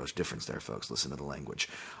on Jim Bosch. Difference there, folks. Listen to the language.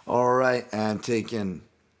 All right, I'm taking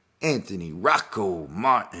Anthony Rocco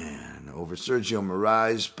Martin over Sergio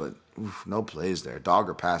Moraes, but no plays there. Dog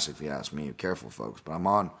or pass, if you ask me. Careful, folks. But I'm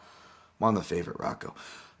on the favorite Rocco.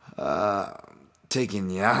 Taking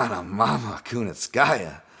Yana Mama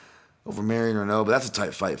Kunitskaya over Marion Renault, but that's a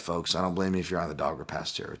tight fight, folks. I don't blame you if you're on the dog or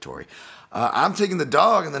pass territory. I'm taking the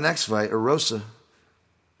dog in the next fight, Erosa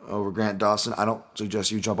over Grant Dawson. I don't suggest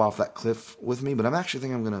you jump off that cliff with me, but I'm actually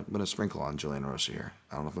thinking I'm gonna sprinkle on Julian Erosa here.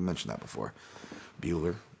 I don't know if I mentioned that before.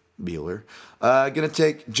 Bueller. Gonna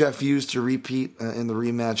take Jeff Hughes to repeat in the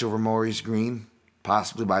rematch over Maurice Green,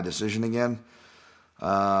 possibly by decision again.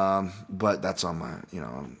 But that's on my,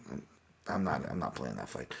 I'm not playing that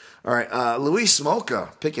fight. All right, Luis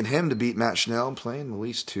Smolka, picking him to beat Matt Schnell, playing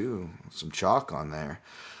Luis too. Some chalk on there.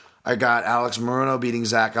 I got Alex Morono beating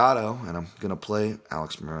Zach Otto, and I'm going to play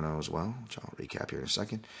Alex Morono as well, which I'll recap here in a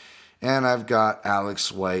second. And I've got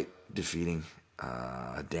Alex White defeating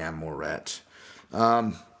Dan Moret.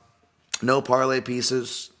 No parlay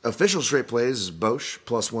pieces. Official straight plays is Bosch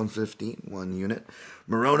plus 115, 1 unit.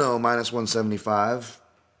 Morono minus 175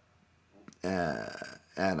 and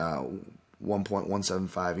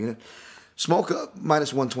 1.175 unit. Smoke Up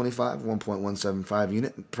minus 125, 1.175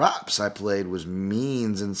 unit. Props I played was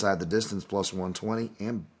Means inside the distance plus 120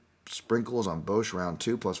 and Sprinkles on Bosch round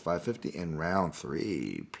 2 plus 550 and round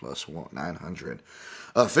 3 plus 900.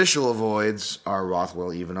 Official avoids are Rothwell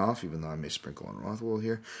Evenoff, even though I may sprinkle on Rothwell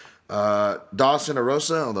here. Dawson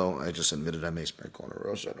Arosa, although I just admitted I may sprinkle on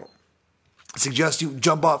Arosa. I don't suggest you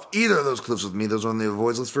jump off either of those cliffs with me. Those are on the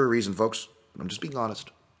avoids list for a reason, folks. I'm just being honest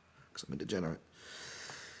because I'm a degenerate.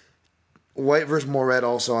 White versus Moret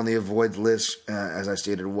also on the avoid list, as I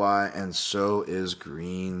stated why, and so is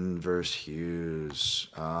Green versus Hughes.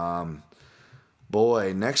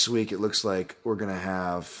 Boy, next week it looks like we're going to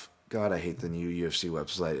have... God, I hate the new UFC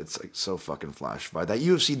website. It's like so fucking flash-fied. That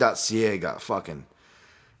UFC.ca got fucking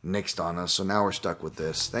nixed on us, so now we're stuck with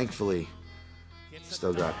this. Thankfully,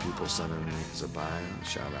 still got people sending me Zabaya.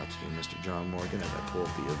 Shout out to you, Mr. John Morgan, as I pull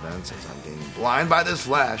up the events as I'm getting blind by this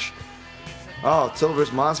flash. Oh, Till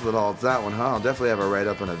vs. Masvidal, it's that one, huh? I'll definitely have a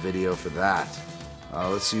write-up and a video for that.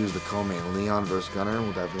 Let's use the co-main, Leon versus Gunnar.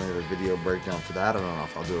 We'll definitely have a video breakdown for that. I don't know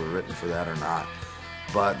if I'll do a written for that or not.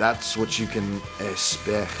 But that's what you can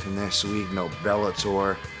expect next week. No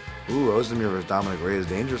Bellator. Ooh, Ozdemir versus Dominic Reyes.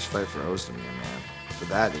 Dangerous fight for Ozdemir, man. For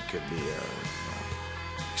that, it could be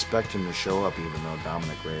expect him to show up even though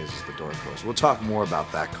Dominic Reyes is the door horse. We'll talk more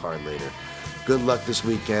about that card later. Good luck this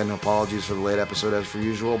weekend. Apologies for the late episode as per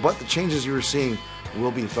usual, but the changes you were seeing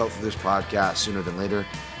will be felt through this podcast sooner than later.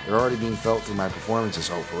 They're already being felt through my performances,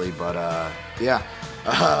 hopefully, but as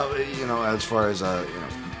far as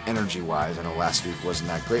energy-wise, I know last week wasn't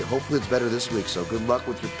that great. Hopefully it's better this week, so good luck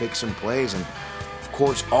with your picks and plays, and of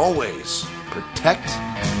course, always protect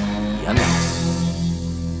your nuts.